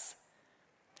for us?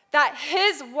 that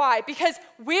his why, because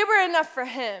we were enough for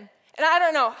him, and I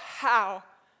don't know how.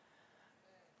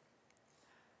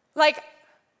 Like,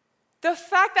 the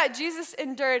fact that Jesus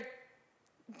endured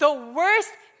the worst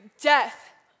death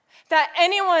that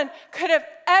anyone could have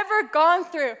ever gone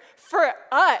through for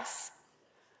us.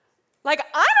 Like,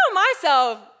 I know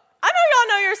myself. I know y'all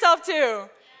know yourself too.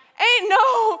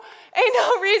 Ain't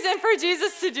no reason for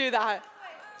Jesus to do that.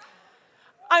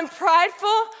 I'm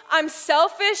prideful, I'm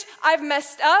selfish, I've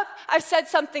messed up, I've said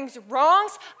something's wrong,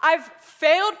 I've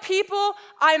failed people,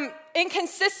 I'm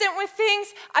inconsistent with things,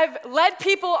 I've led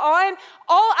people on,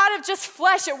 all out of just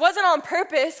flesh. It wasn't on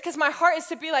purpose, because my heart is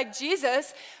to be like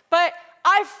Jesus, but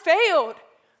I failed.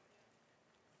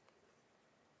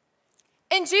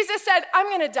 And Jesus said, I'm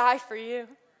gonna die for you.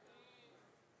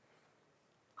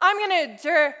 I'm gonna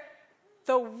endure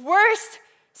the worst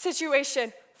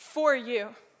situation for you.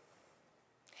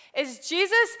 Is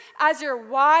Jesus as your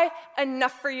why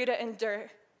enough for you to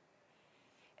endure?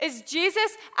 Is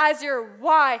Jesus as your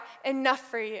why enough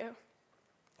for you?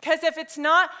 Because if it's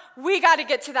not, we got to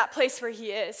get to that place where he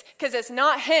is. Because it's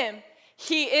not him.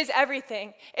 He is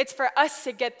everything. It's for us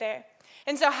to get there.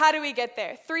 And so how do we get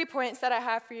there? 3 points that I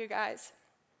have for you guys.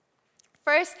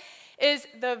 First is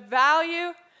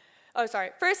value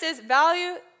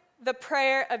the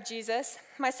prayer of Jesus.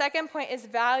 My second point is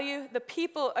value the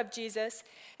people of Jesus.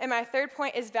 And my third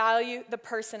point is value the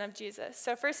person of Jesus.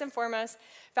 So first and foremost,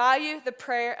 value the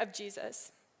prayer of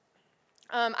Jesus.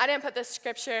 I didn't put this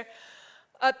scripture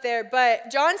up there, but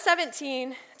John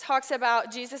 17 talks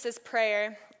about Jesus'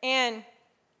 prayer. And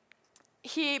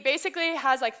he basically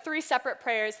has like 3 separate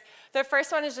prayers. The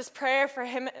first one is just prayer for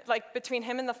him, like between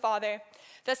him and the Father.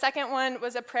 The second one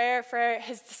was a prayer for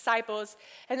his disciples.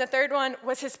 And the third one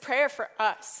was his prayer for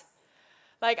us.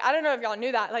 Like, I don't know if y'all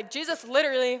knew that. Like, Jesus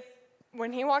literally,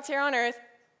 when he walked here on earth,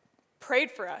 prayed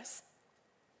for us.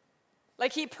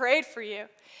 Like, he prayed for you.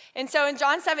 And so in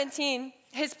John 17,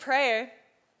 his prayer,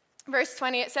 verse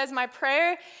 20, it says, my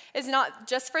prayer is not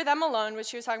just for them alone, which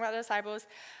he was talking about the disciples.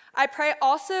 I pray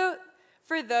also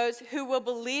for those who will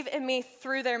believe in me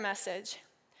through their message,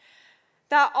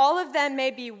 that all of them may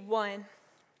be one,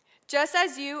 just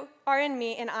as you are in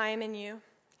me and I am in you.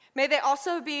 May they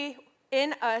also be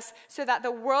in us, so that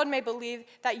the world may believe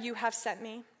that you have sent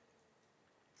me,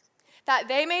 that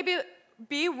they may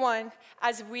be one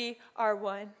as we are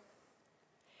one.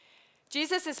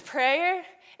 Jesus' prayer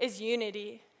is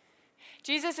unity.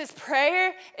 Jesus'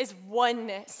 prayer is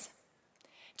oneness.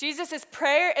 Jesus'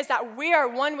 prayer is that we are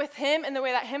one with him in the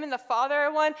way that him and the Father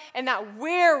are one, and that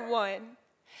we're one.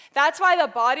 That's why the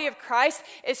body of Christ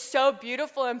is so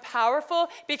beautiful and powerful,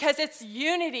 because it's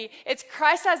unity. It's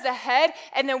Christ as the head,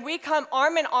 and then we come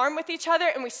arm in arm with each other,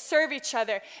 and we serve each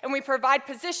other, and we provide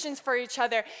positions for each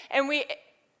other, and we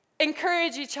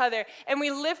encourage each other, and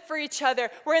we live for each other.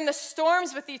 We're in the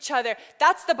storms with each other.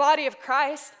 That's the body of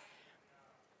Christ.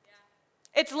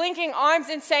 It's linking arms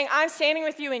and saying, I'm standing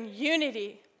with you in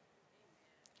unity.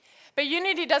 But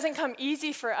unity doesn't come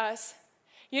easy for us.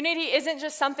 Unity isn't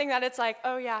just something that it's like,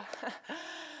 oh yeah,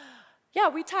 yeah,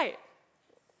 we tight.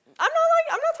 I'm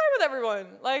not tight with everyone.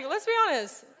 Like, let's be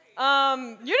honest.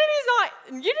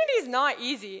 Unity is not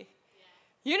easy.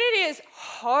 Unity is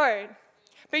hard,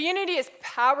 but unity is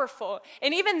powerful.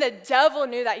 And even the devil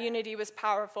knew that unity was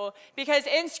powerful, because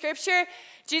in scripture,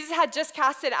 Jesus had just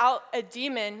casted out a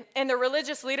demon, and the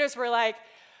religious leaders were like,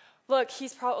 look,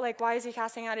 he's probably like, why is he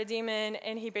casting out a demon?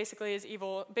 And he basically is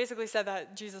evil. Basically said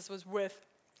that Jesus was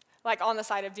on the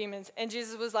side of demons. And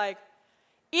Jesus was like,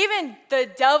 even the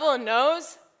devil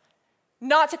knows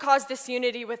not to cause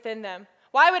disunity within them.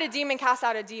 Why would a demon cast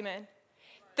out a demon?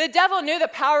 The devil knew the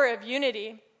power of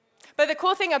unity. But the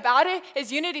cool thing about it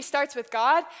is unity starts with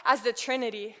God as the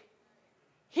Trinity.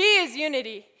 He is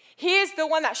unity. He is the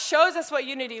one that shows us what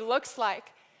unity looks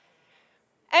like.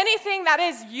 Anything that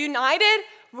is united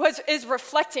is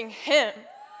reflecting him,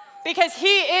 because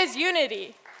he is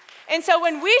unity. And so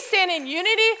when we stand in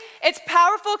unity, it's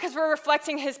powerful because we're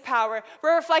reflecting his power.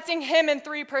 We're reflecting him in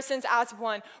 3 persons as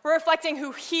one. We're reflecting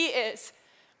who he is.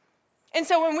 And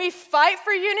so when we fight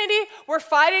for unity, we're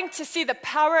fighting to see the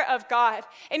power of God.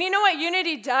 And you know what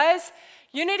unity does?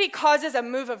 Unity causes a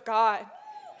move of God.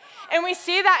 And we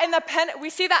see that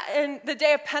in the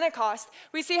day of Pentecost.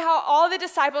 We see how all the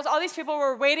disciples, all these people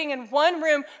were waiting in one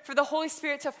room for the Holy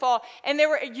Spirit to fall. And they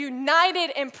were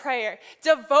united in prayer,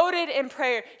 devoted in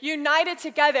prayer, united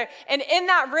together. And in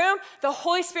that room, the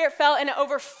Holy Spirit fell and it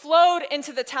overflowed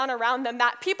into the town around them.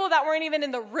 That people that weren't even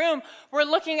in the room were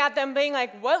looking at them being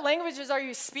like, what languages are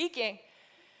you speaking?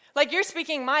 Like, you're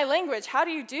speaking my language. How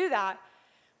do you do that?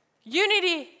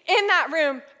 Unity in that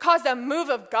room caused a move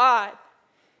of God.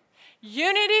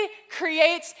 Unity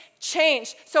creates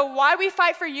change. So why we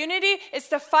fight for unity is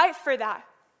to fight for that.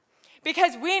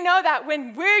 Because we know that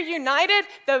when we're united,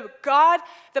 the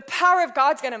power of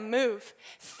God's going to move.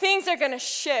 Things are going to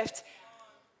shift.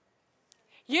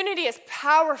 Unity is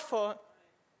powerful.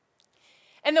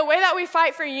 And the way that we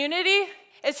fight for unity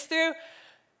is through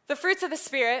the fruits of the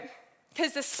Spirit,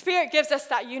 because the Spirit gives us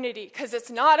that unity, because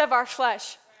it's not of our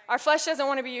flesh. Our flesh doesn't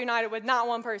want to be united with not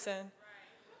one person.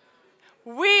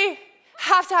 We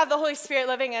have to have the Holy Spirit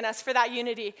living in us for that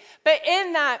unity. But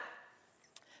in that,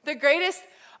 the greatest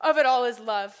of it all is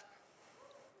love.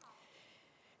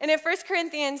 And in 1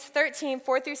 Corinthians 13,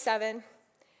 4-7,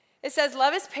 it says,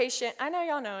 love is patient. I know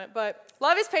y'all know it, but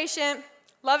love is patient,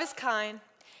 love is kind.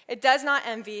 It does not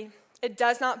envy, it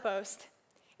does not boast.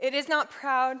 It is not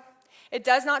proud, it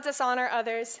does not dishonor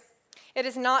others. It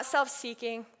is not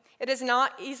self-seeking, it is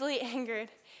not easily angered.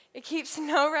 It keeps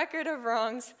no record of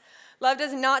wrongs. Love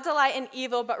does not delight in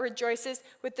evil, but rejoices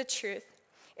with the truth.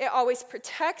 It always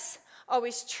protects,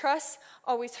 always trusts,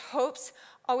 always hopes,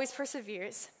 always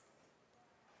perseveres.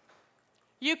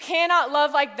 You cannot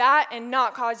love like that and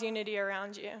not cause unity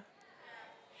around you.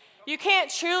 You can't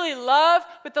truly love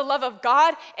with the love of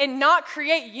God and not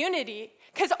create unity,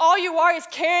 because all you are is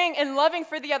caring and loving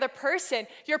for the other person.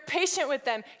 You're patient with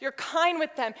them. You're kind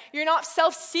with them. You're not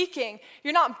self-seeking.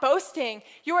 You're not boasting.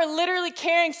 You are literally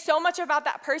caring so much about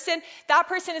that person. That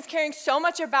person is caring so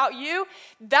much about you.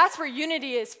 That's where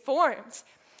unity is formed.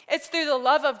 It's through the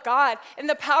love of God and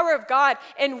the power of God.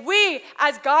 And we,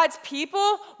 as God's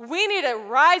people, we need to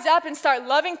rise up and start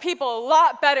loving people a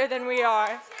lot better than we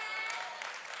are.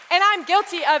 And I'm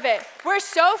guilty of it. We're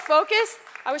so focused.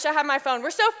 I wish I had my phone. We're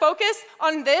so focused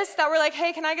on this that we're like,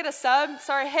 hey, can I get a sub?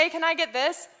 Sorry, hey, can I get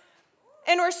this?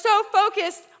 And we're so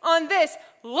focused on this.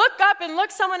 Look up and look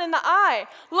someone in the eye.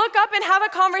 Look up and have a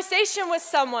conversation with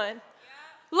someone.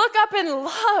 Look up and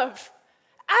love.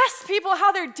 Ask people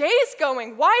how their day is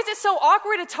going. Why is it so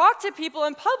awkward to talk to people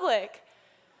in public?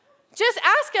 Just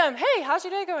ask them, hey, how's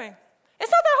your day going?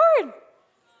 It's not that hard.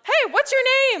 Hey, what's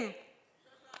your name?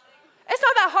 It's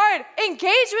not that hard.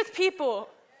 Engage with people.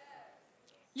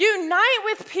 Unite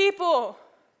with people.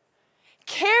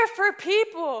 Care for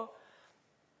people.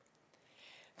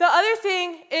 The other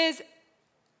thing is,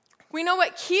 we know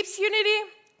what keeps unity,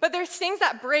 but there's things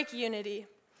that break unity.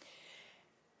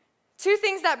 Two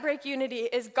things that break unity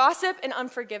is gossip and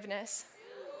unforgiveness.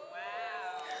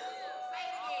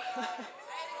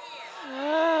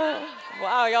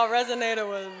 Wow, y'all resonated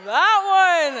with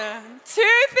that one.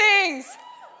 Two things.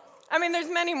 I mean, there's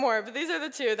many more, but these are the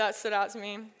two that stood out to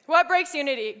me. What breaks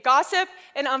unity? Gossip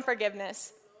and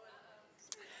unforgiveness.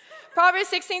 Proverbs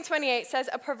 16:28 says,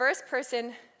 a perverse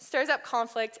person stirs up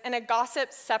conflict, and a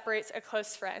gossip separates a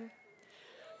close friend.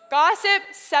 Gossip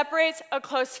separates a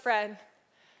close friend.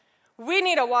 We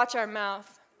need to watch our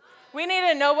mouth. We need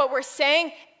to know what we're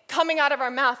saying coming out of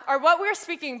our mouth. Are what we're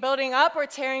speaking building up or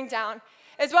tearing down?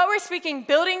 Is what we're speaking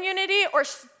building unity or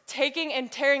taking and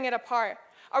tearing it apart?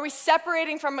 Are we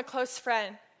separating from a close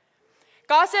friend?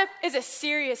 Gossip is a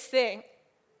serious thing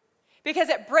because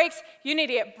it breaks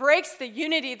unity. It breaks the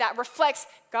unity that reflects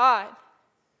God.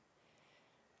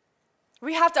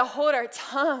 We have to hold our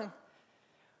tongue.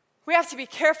 We have to be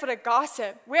careful to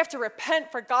gossip. We have to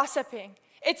repent for gossiping.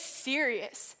 It's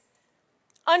serious.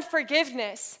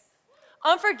 Unforgiveness.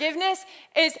 Unforgiveness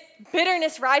is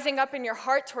bitterness rising up in your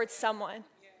heart towards someone.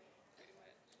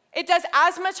 It does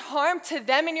as much harm to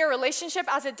them in your relationship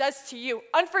as it does to you.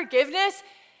 Unforgiveness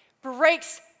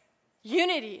breaks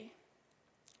unity.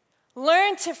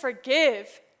 Learn to forgive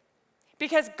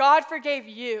because God forgave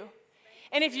you.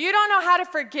 And if you don't know how to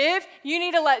forgive, you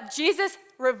need to let Jesus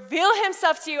reveal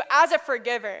himself to you as a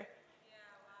forgiver.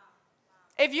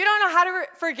 If you don't know how to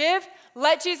forgive,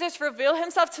 let Jesus reveal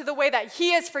himself to the way that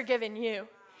he has forgiven you.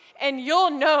 And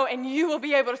you'll know and you will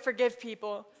be able to forgive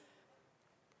people.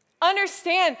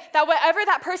 Understand that whatever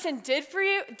that person did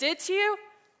to you,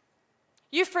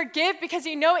 you forgive because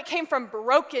you know it came from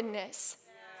brokenness.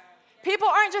 People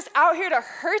aren't just out here to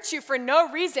hurt you for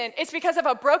no reason. It's because of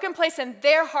a broken place in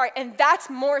their heart, and that's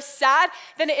more sad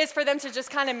than it is for them to just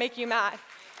kind of make you mad.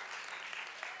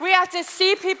 We have to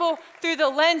see people through the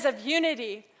lens of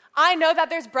unity. I know that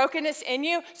there's brokenness in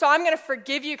you, so I'm going to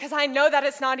forgive you because I know that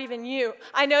it's not even you.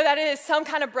 I know that it is some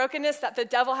kind of brokenness that the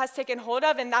devil has taken hold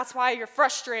of, and that's why you're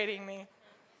frustrating me.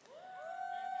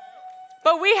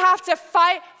 But we have to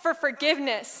fight for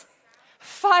forgiveness.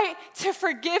 Fight to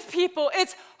forgive people.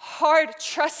 It's hard.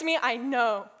 Trust me, I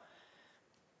know.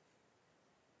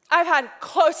 I've had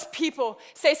close people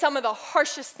say some of the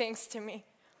harshest things to me.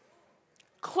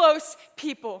 Close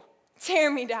people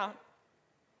tear me down.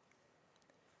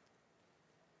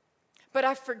 but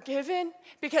I've forgiven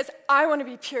because I want to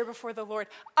be pure before the Lord.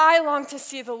 I long to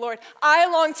see the Lord.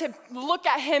 I long to look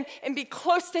at him and be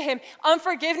close to him.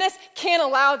 Unforgiveness can't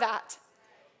allow that.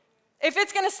 If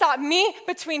it's going to stop me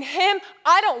between him,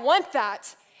 I don't want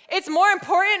that. It's more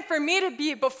important for me to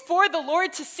be before the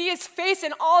Lord, to see his face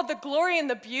in all the glory and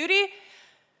the beauty.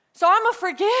 So I'm going to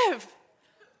forgive.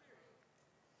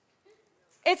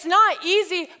 It's not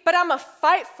easy, but I'm going to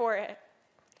fight for it.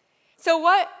 So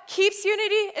what keeps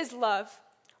unity is love.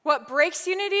 What breaks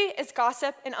unity is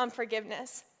gossip and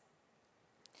unforgiveness.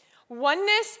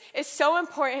 Oneness is so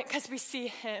important because we see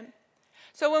him.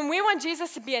 So when we want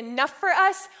Jesus to be enough for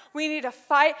us, we need to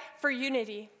fight for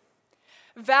unity.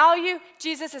 Value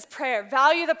Jesus' prayer.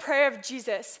 Value the prayer of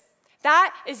Jesus.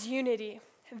 That is unity.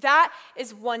 That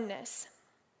is oneness.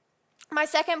 My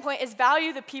second point is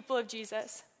value the people of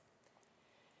Jesus.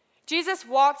 Jesus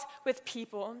walked with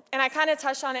people, and I kind of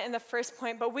touched on it in the first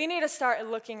point, but we need to start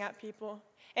looking at people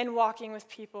and walking with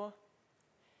people.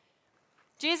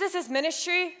 Jesus'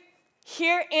 ministry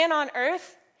here and on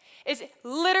earth is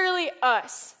literally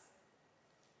us.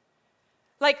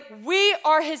 Like, we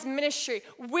are his ministry.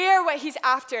 We are what he's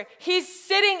after. He's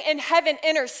sitting in heaven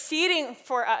interceding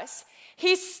for us.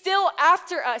 He's still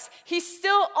after us. He's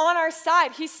still on our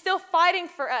side. He's still fighting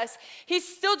for us. He's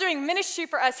still doing ministry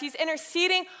for us. He's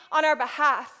interceding on our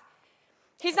behalf.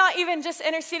 He's not even just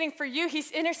interceding for you.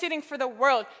 He's interceding for the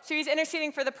world. So he's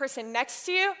interceding for the person next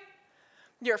to you,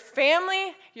 your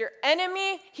family, your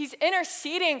enemy. He's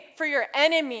interceding for your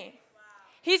enemy.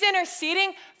 He's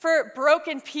interceding for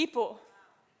broken people,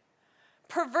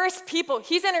 perverse people.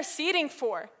 He's interceding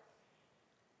for.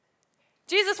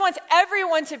 Jesus wants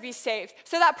everyone to be saved.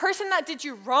 So that person that did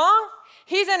you wrong,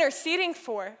 he's interceding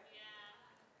for. Yeah.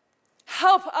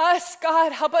 Help us,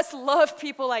 God. Help us love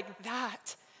people like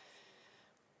that.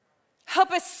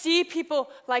 Help us see people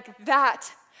like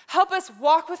that. Help us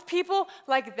walk with people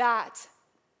like that.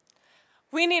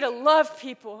 We need to love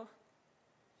people.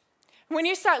 When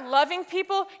you start loving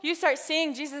people, you start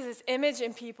seeing Jesus' image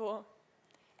in people.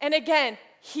 And again,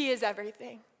 he is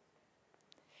everything.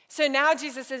 So now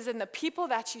Jesus is in the people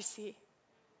that you see.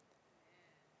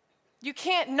 You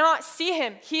can't not see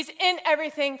him. He's in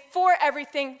everything, for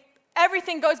everything.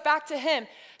 Everything goes back to him.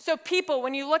 So people,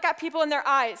 when you look at people in their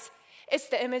eyes, it's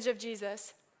the image of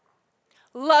Jesus.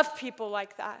 Love people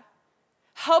like that.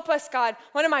 Help us, God.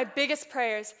 One of my biggest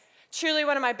prayers, truly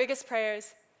one of my biggest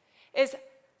prayers, is,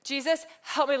 Jesus,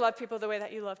 help me love people the way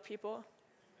that you love people.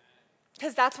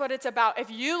 Because that's what it's about. If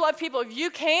you love people, if you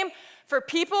came for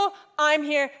people, I'm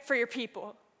here for your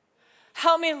people.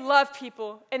 Help me love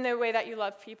people in the way that you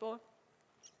love people.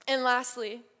 And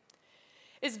lastly,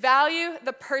 is value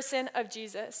the person of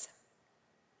Jesus.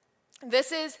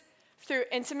 This is through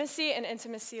intimacy and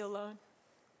intimacy alone.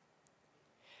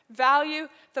 Value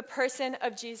the person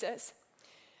of Jesus.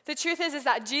 The truth is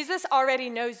that Jesus already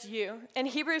knows you. In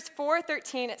Hebrews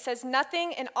 4:13, it says,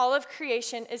 nothing in all of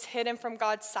creation is hidden from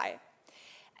God's sight.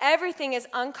 Everything is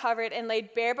uncovered and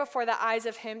laid bare before the eyes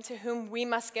of him to whom we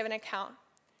must give an account.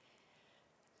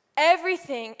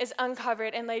 Everything is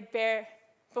uncovered and laid bare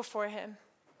before him.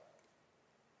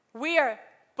 We are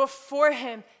before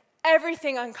him,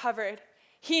 everything uncovered.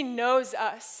 He knows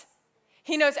us.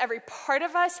 He knows every part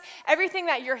of us. Everything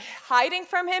that you're hiding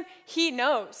from him, he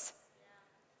knows.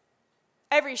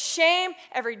 Every shame,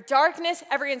 every darkness,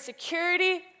 every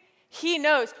insecurity, he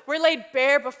knows. We're laid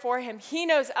bare before him. He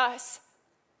knows us.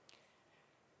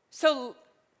 So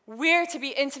we're to be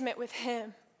intimate with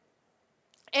him.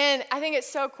 And I think it's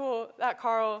so cool that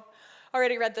Carl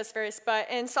already read this verse,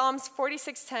 but in Psalms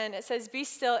 46:10, it says, be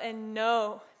still and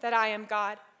know that I am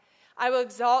God. I will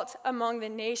exalt among the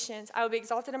nations. I will be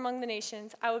exalted among the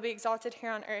nations. I will be exalted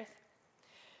here on earth.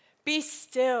 Be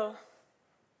still.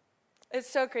 It's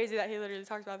so crazy that he literally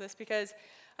talks about this, because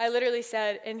I literally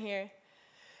said in here,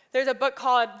 there's a book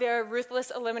called The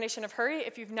Ruthless Elimination of Hurry.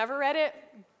 If you've never read it,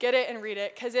 get it and read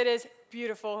it, because it is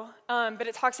beautiful. But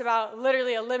it talks about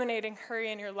literally eliminating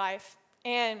hurry in your life.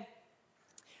 And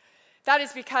that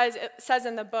is because it says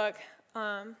in the book,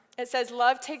 it says,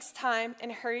 love takes time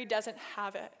and hurry doesn't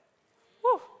have it.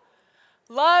 Woo.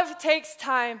 Love takes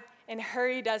time and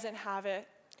hurry doesn't have it.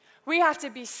 We have to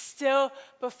be still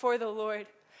before the Lord.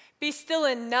 Be still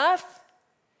enough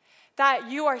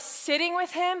that you are sitting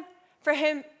with him,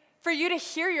 for you to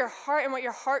hear your heart and what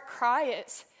your heart cry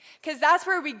is. Because that's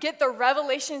where we get the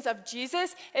revelations of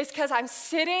Jesus, is because I'm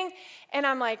sitting and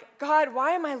I'm like, God,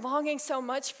 why am I longing so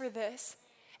much for this?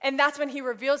 And that's when he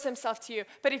reveals himself to you.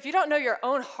 But if you don't know your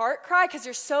own heart cry, because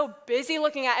you're so busy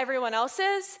looking at everyone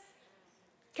else's,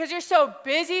 because you're so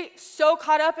busy, so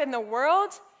caught up in the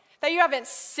world, That you haven't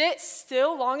sit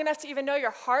still long enough to even know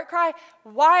your heart cry?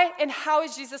 Why and how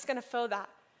is Jesus going to fill that?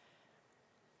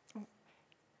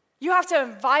 You have to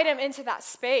invite him into that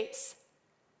space.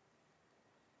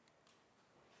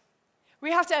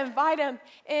 We have to invite him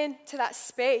into that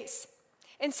space.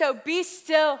 And so be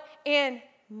still and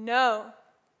know.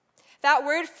 That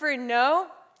word for know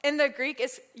in the Greek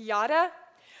is yada,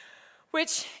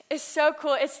 which is so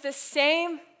cool. It's the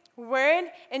same word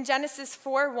in Genesis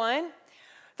 4:1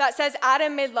 that says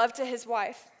Adam made love to his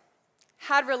wife,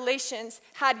 had relations,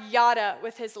 had yada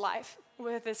with his wife.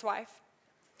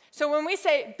 So when we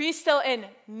say be still and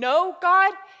know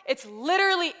God, it's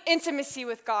literally intimacy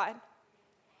with God.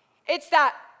 It's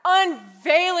that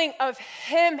unveiling of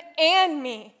him and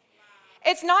me.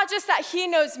 It's not just that he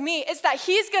knows me, it's that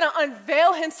he's going to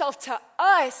unveil himself to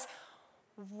us.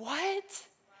 What?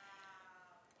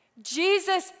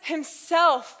 Jesus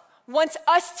himself wants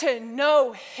us to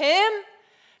know him,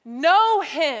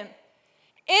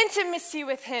 intimacy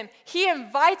with him. He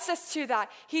invites us to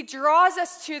that. He draws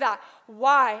us to that.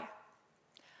 Why?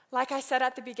 Like I said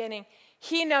at the beginning,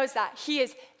 he knows that he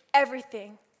is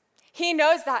everything. He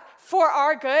knows that for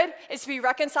our good is to be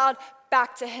reconciled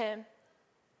back to him.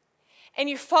 And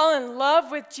you fall in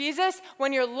love with Jesus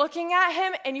when you're looking at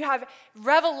him and you have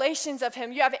revelations of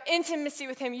him. You have intimacy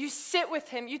with him. You sit with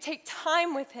him. You take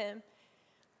time with him.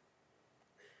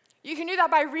 You can do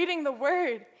that by reading the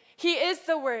word. He is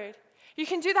the word. You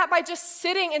can do that by just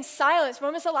sitting in silence.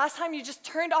 When was the last time you just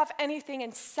turned off anything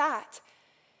and sat?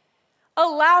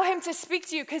 Allow him to speak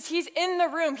to you because he's in the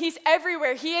room. He's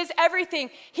everywhere. He is everything.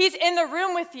 He's in the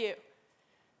room with you.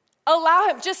 Allow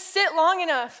him. Just sit long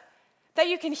enough that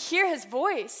you can hear his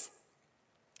voice.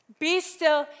 Be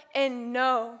still and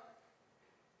know.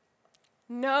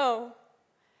 Know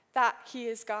that he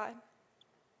is God.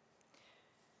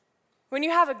 When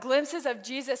you have a glimpses of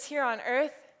Jesus here on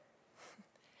earth,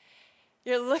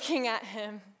 you're looking at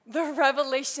him, the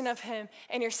revelation of him,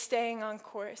 and you're staying on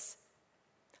course.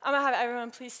 I'm going to have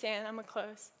everyone please stand. I'm going to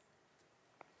close.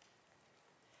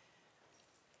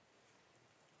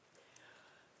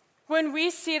 When we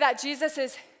see that Jesus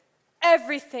is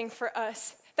everything for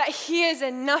us, that he is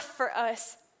enough for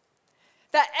us,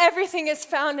 that everything is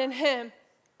found in him,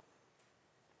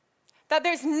 that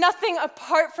there's nothing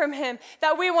apart from him,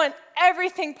 that we want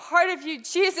everything part of you.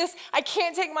 Jesus, I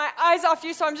can't take my eyes off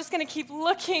you, so I'm just going to keep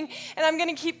looking and I'm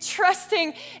going to keep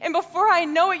trusting. And before I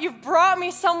know it, you've brought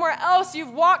me somewhere else.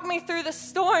 You've walked me through the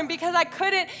storm because I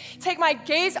couldn't take my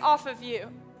gaze off of you.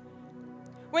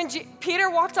 When Peter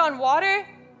walked on water,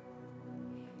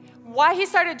 why he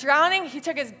started drowning, he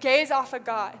took his gaze off of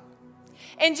God.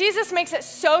 And Jesus makes it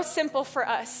so simple for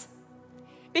us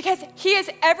because he is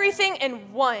everything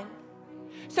in one.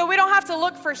 So we don't have to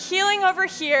look for healing over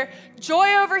here,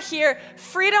 joy over here,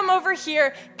 freedom over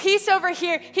here, peace over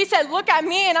here. He said, look at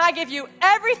me and I give you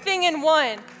everything in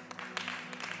one.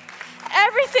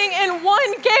 Everything in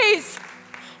one gaze,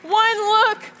 one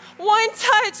look, one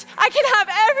touch. I can have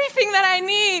everything that I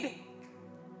need.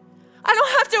 I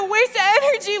don't have to waste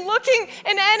energy looking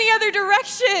in any other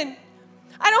direction.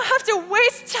 I don't have to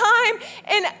waste time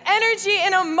and energy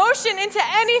and emotion into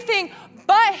anything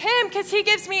but him because he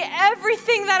gives me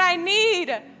everything that I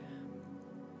need.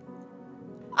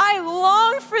 I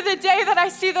long for the day that I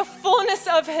see the fullness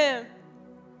of him.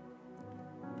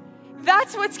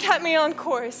 That's what's kept me on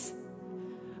course.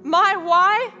 My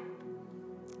why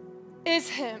is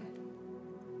him.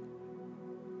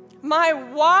 My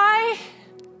why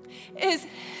is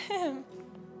him.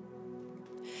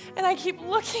 And I keep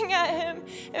looking at him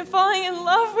and falling in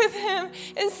love with him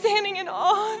and standing in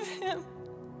awe of him.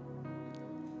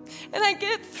 And I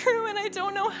get through and I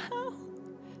don't know how.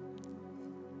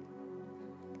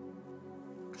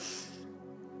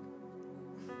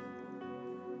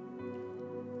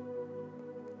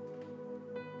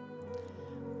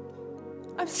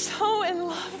 I'm so in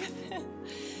love with him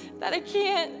that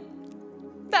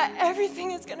that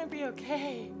everything is going to be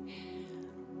okay.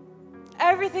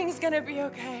 Everything's going to be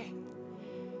okay.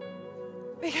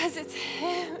 Because it's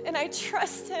him and I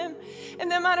trust him in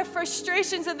the amount of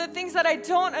frustrations and the things that I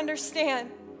don't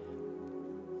understand.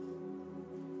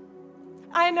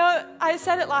 I know I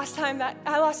said it last time that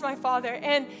I lost my father,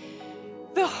 and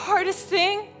the hardest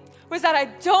thing was that I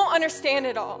don't understand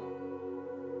it all.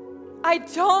 I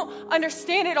don't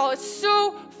understand it all. It's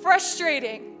so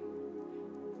frustrating.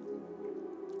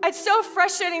 It's so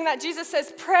frustrating that Jesus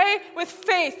says, pray with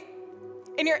faith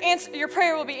and your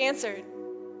prayer will be answered.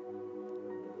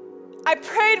 I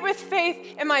prayed with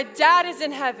faith and my dad is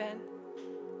in heaven.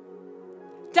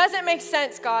 Doesn't make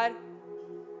sense, God.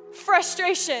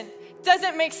 Frustration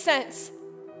doesn't make sense.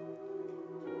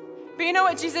 But you know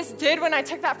what Jesus did when I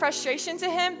took that frustration to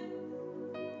him?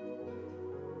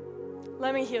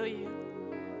 Let me heal you.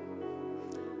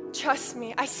 Trust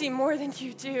me, I see more than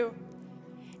you do.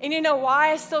 And you know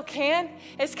why I still can?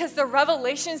 It's because the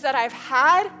revelations that I've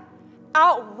had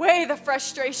outweigh the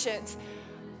frustrations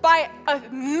by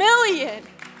 1,000,000.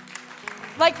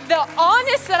 Like the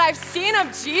honest that I've seen of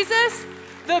Jesus,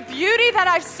 the beauty that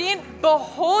I've seen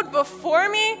behold before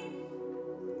me.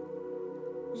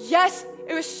 Yes,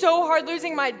 it was so hard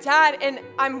losing my dad, and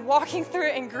I'm walking through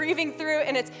it and grieving through it,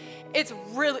 and it's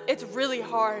really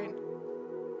hard.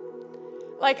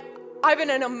 Like, I've been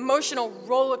an emotional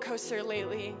roller coaster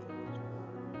lately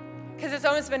because it's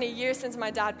almost been a year since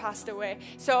my dad passed away.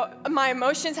 So my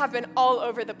emotions have been all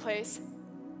over the place.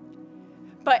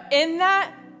 But in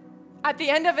that, at the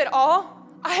end of it all,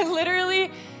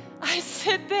 I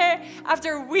sit there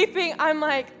after weeping. I'm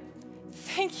like,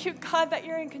 thank you, God, that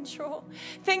you're in control.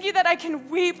 Thank you that I can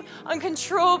weep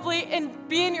uncontrollably and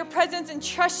be in your presence and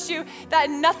trust you, that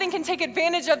nothing can take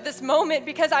advantage of this moment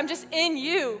because I'm just in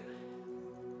you.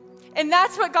 And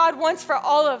that's what God wants for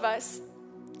all of us.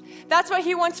 That's what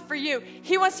he wants for you.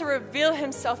 He wants to reveal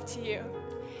himself to you.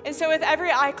 And so with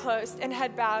every eye closed and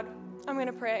head bowed, I'm going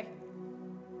to pray.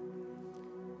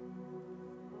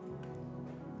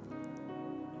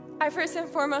 I first and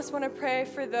foremost want to pray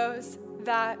for those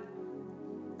that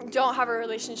don't have a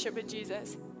relationship with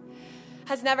Jesus,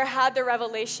 has never had the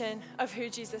revelation of who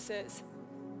Jesus is.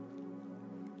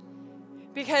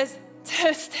 Because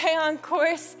to stay on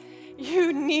course,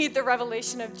 you need the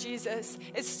revelation of Jesus.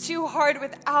 It's too hard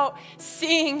without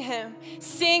seeing him,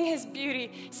 seeing his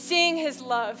beauty, seeing his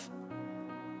love.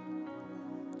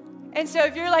 And so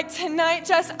if you're like, tonight,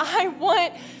 Jess, I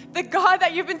want the God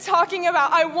that you've been talking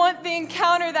about. I want the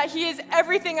encounter that he is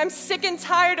everything. I'm sick and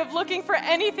tired of looking for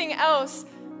anything else.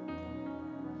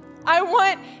 I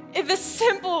want the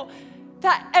simple,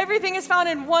 that everything is found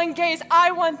in one gaze.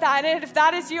 I want that. And if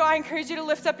that is you, I encourage you to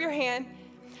lift up your hand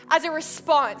as a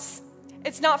response.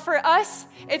 It's not for us.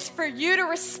 It's for you to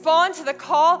respond to the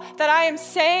call that I am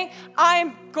saying, I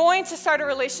am going to start a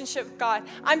relationship with God.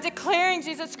 I'm declaring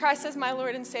Jesus Christ as my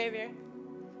Lord and Savior.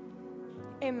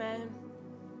 Amen.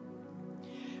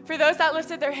 For those that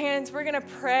lifted their hands, we're going to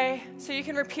pray so you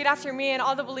can repeat after me and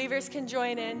all the believers can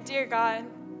join in. Dear God,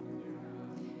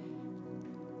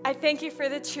 I thank you for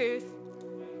the truth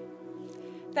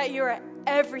that you are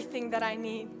everything that I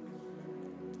need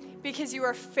because you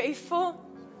are faithful.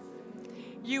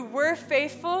 You were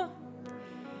faithful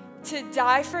to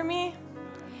die for me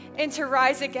and to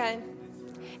rise again.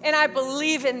 And I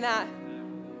believe in that.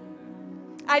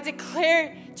 I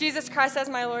declare Jesus Christ as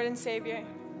my Lord and Savior.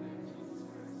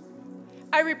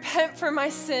 I repent for my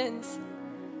sins.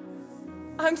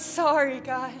 I'm sorry,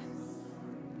 God.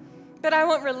 But I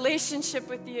want relationship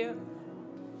with you.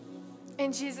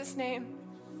 In Jesus' name,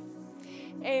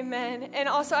 amen. And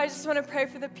also, I just want to pray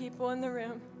for the people in the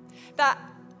room that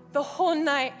the whole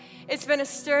night, it's been a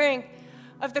stirring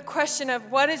of the question of,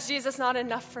 what is Jesus not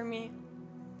enough for me?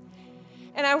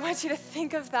 And I want you to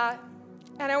think of that,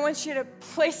 and I want you to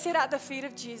place it at the feet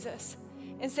of Jesus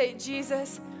and say,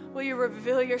 Jesus, will you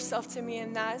reveal yourself to me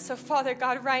in that? So Father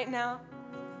God, right now,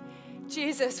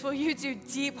 Jesus, will you do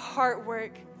deep heart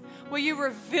work? Will you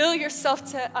reveal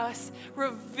yourself to us?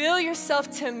 Reveal yourself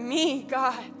to me,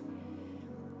 God.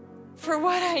 For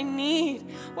what I need,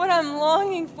 what I'm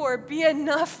longing for, be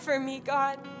enough for me,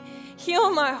 God.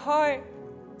 Heal my heart,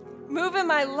 move in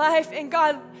my life, and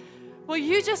God, will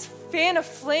you just fan a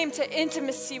flame to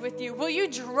intimacy with you? Will you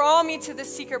draw me to the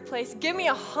secret place? Give me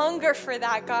a hunger for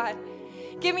that, God.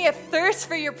 Give me a thirst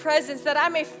for your presence that I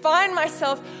may find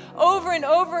myself over and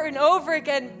over and over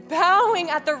again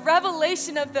bowing at the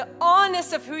revelation of the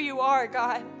honest of who you are,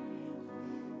 God.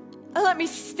 And let me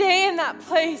stay in that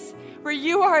place where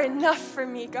you are enough for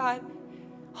me, God.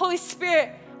 Holy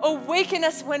Spirit, awaken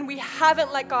us when we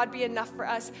haven't let God be enough for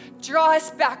us. Draw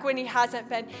us back when he hasn't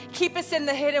been. Keep us in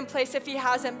the hidden place if he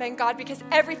hasn't been, God, because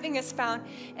everything is found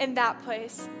in that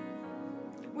place.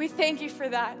 We thank you for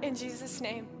that in Jesus'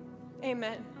 name.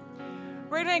 Amen.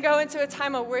 We're going to go into a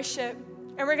time of worship,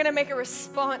 and we're going to make a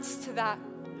response to that.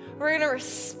 We're going to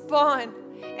respond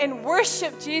and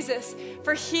worship Jesus,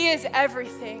 for he is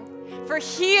everything. For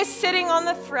he is sitting on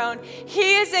the throne.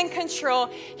 He is in control.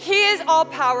 He is all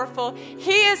powerful.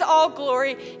 He is all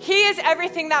glory. He is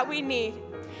everything that we need.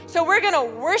 So we're going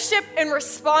to worship and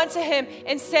respond to him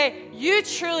and say, you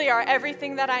truly are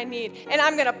everything that I need. And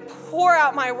I'm going to pour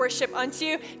out my worship unto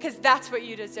you because that's what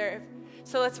you deserve.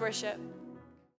 So let's worship.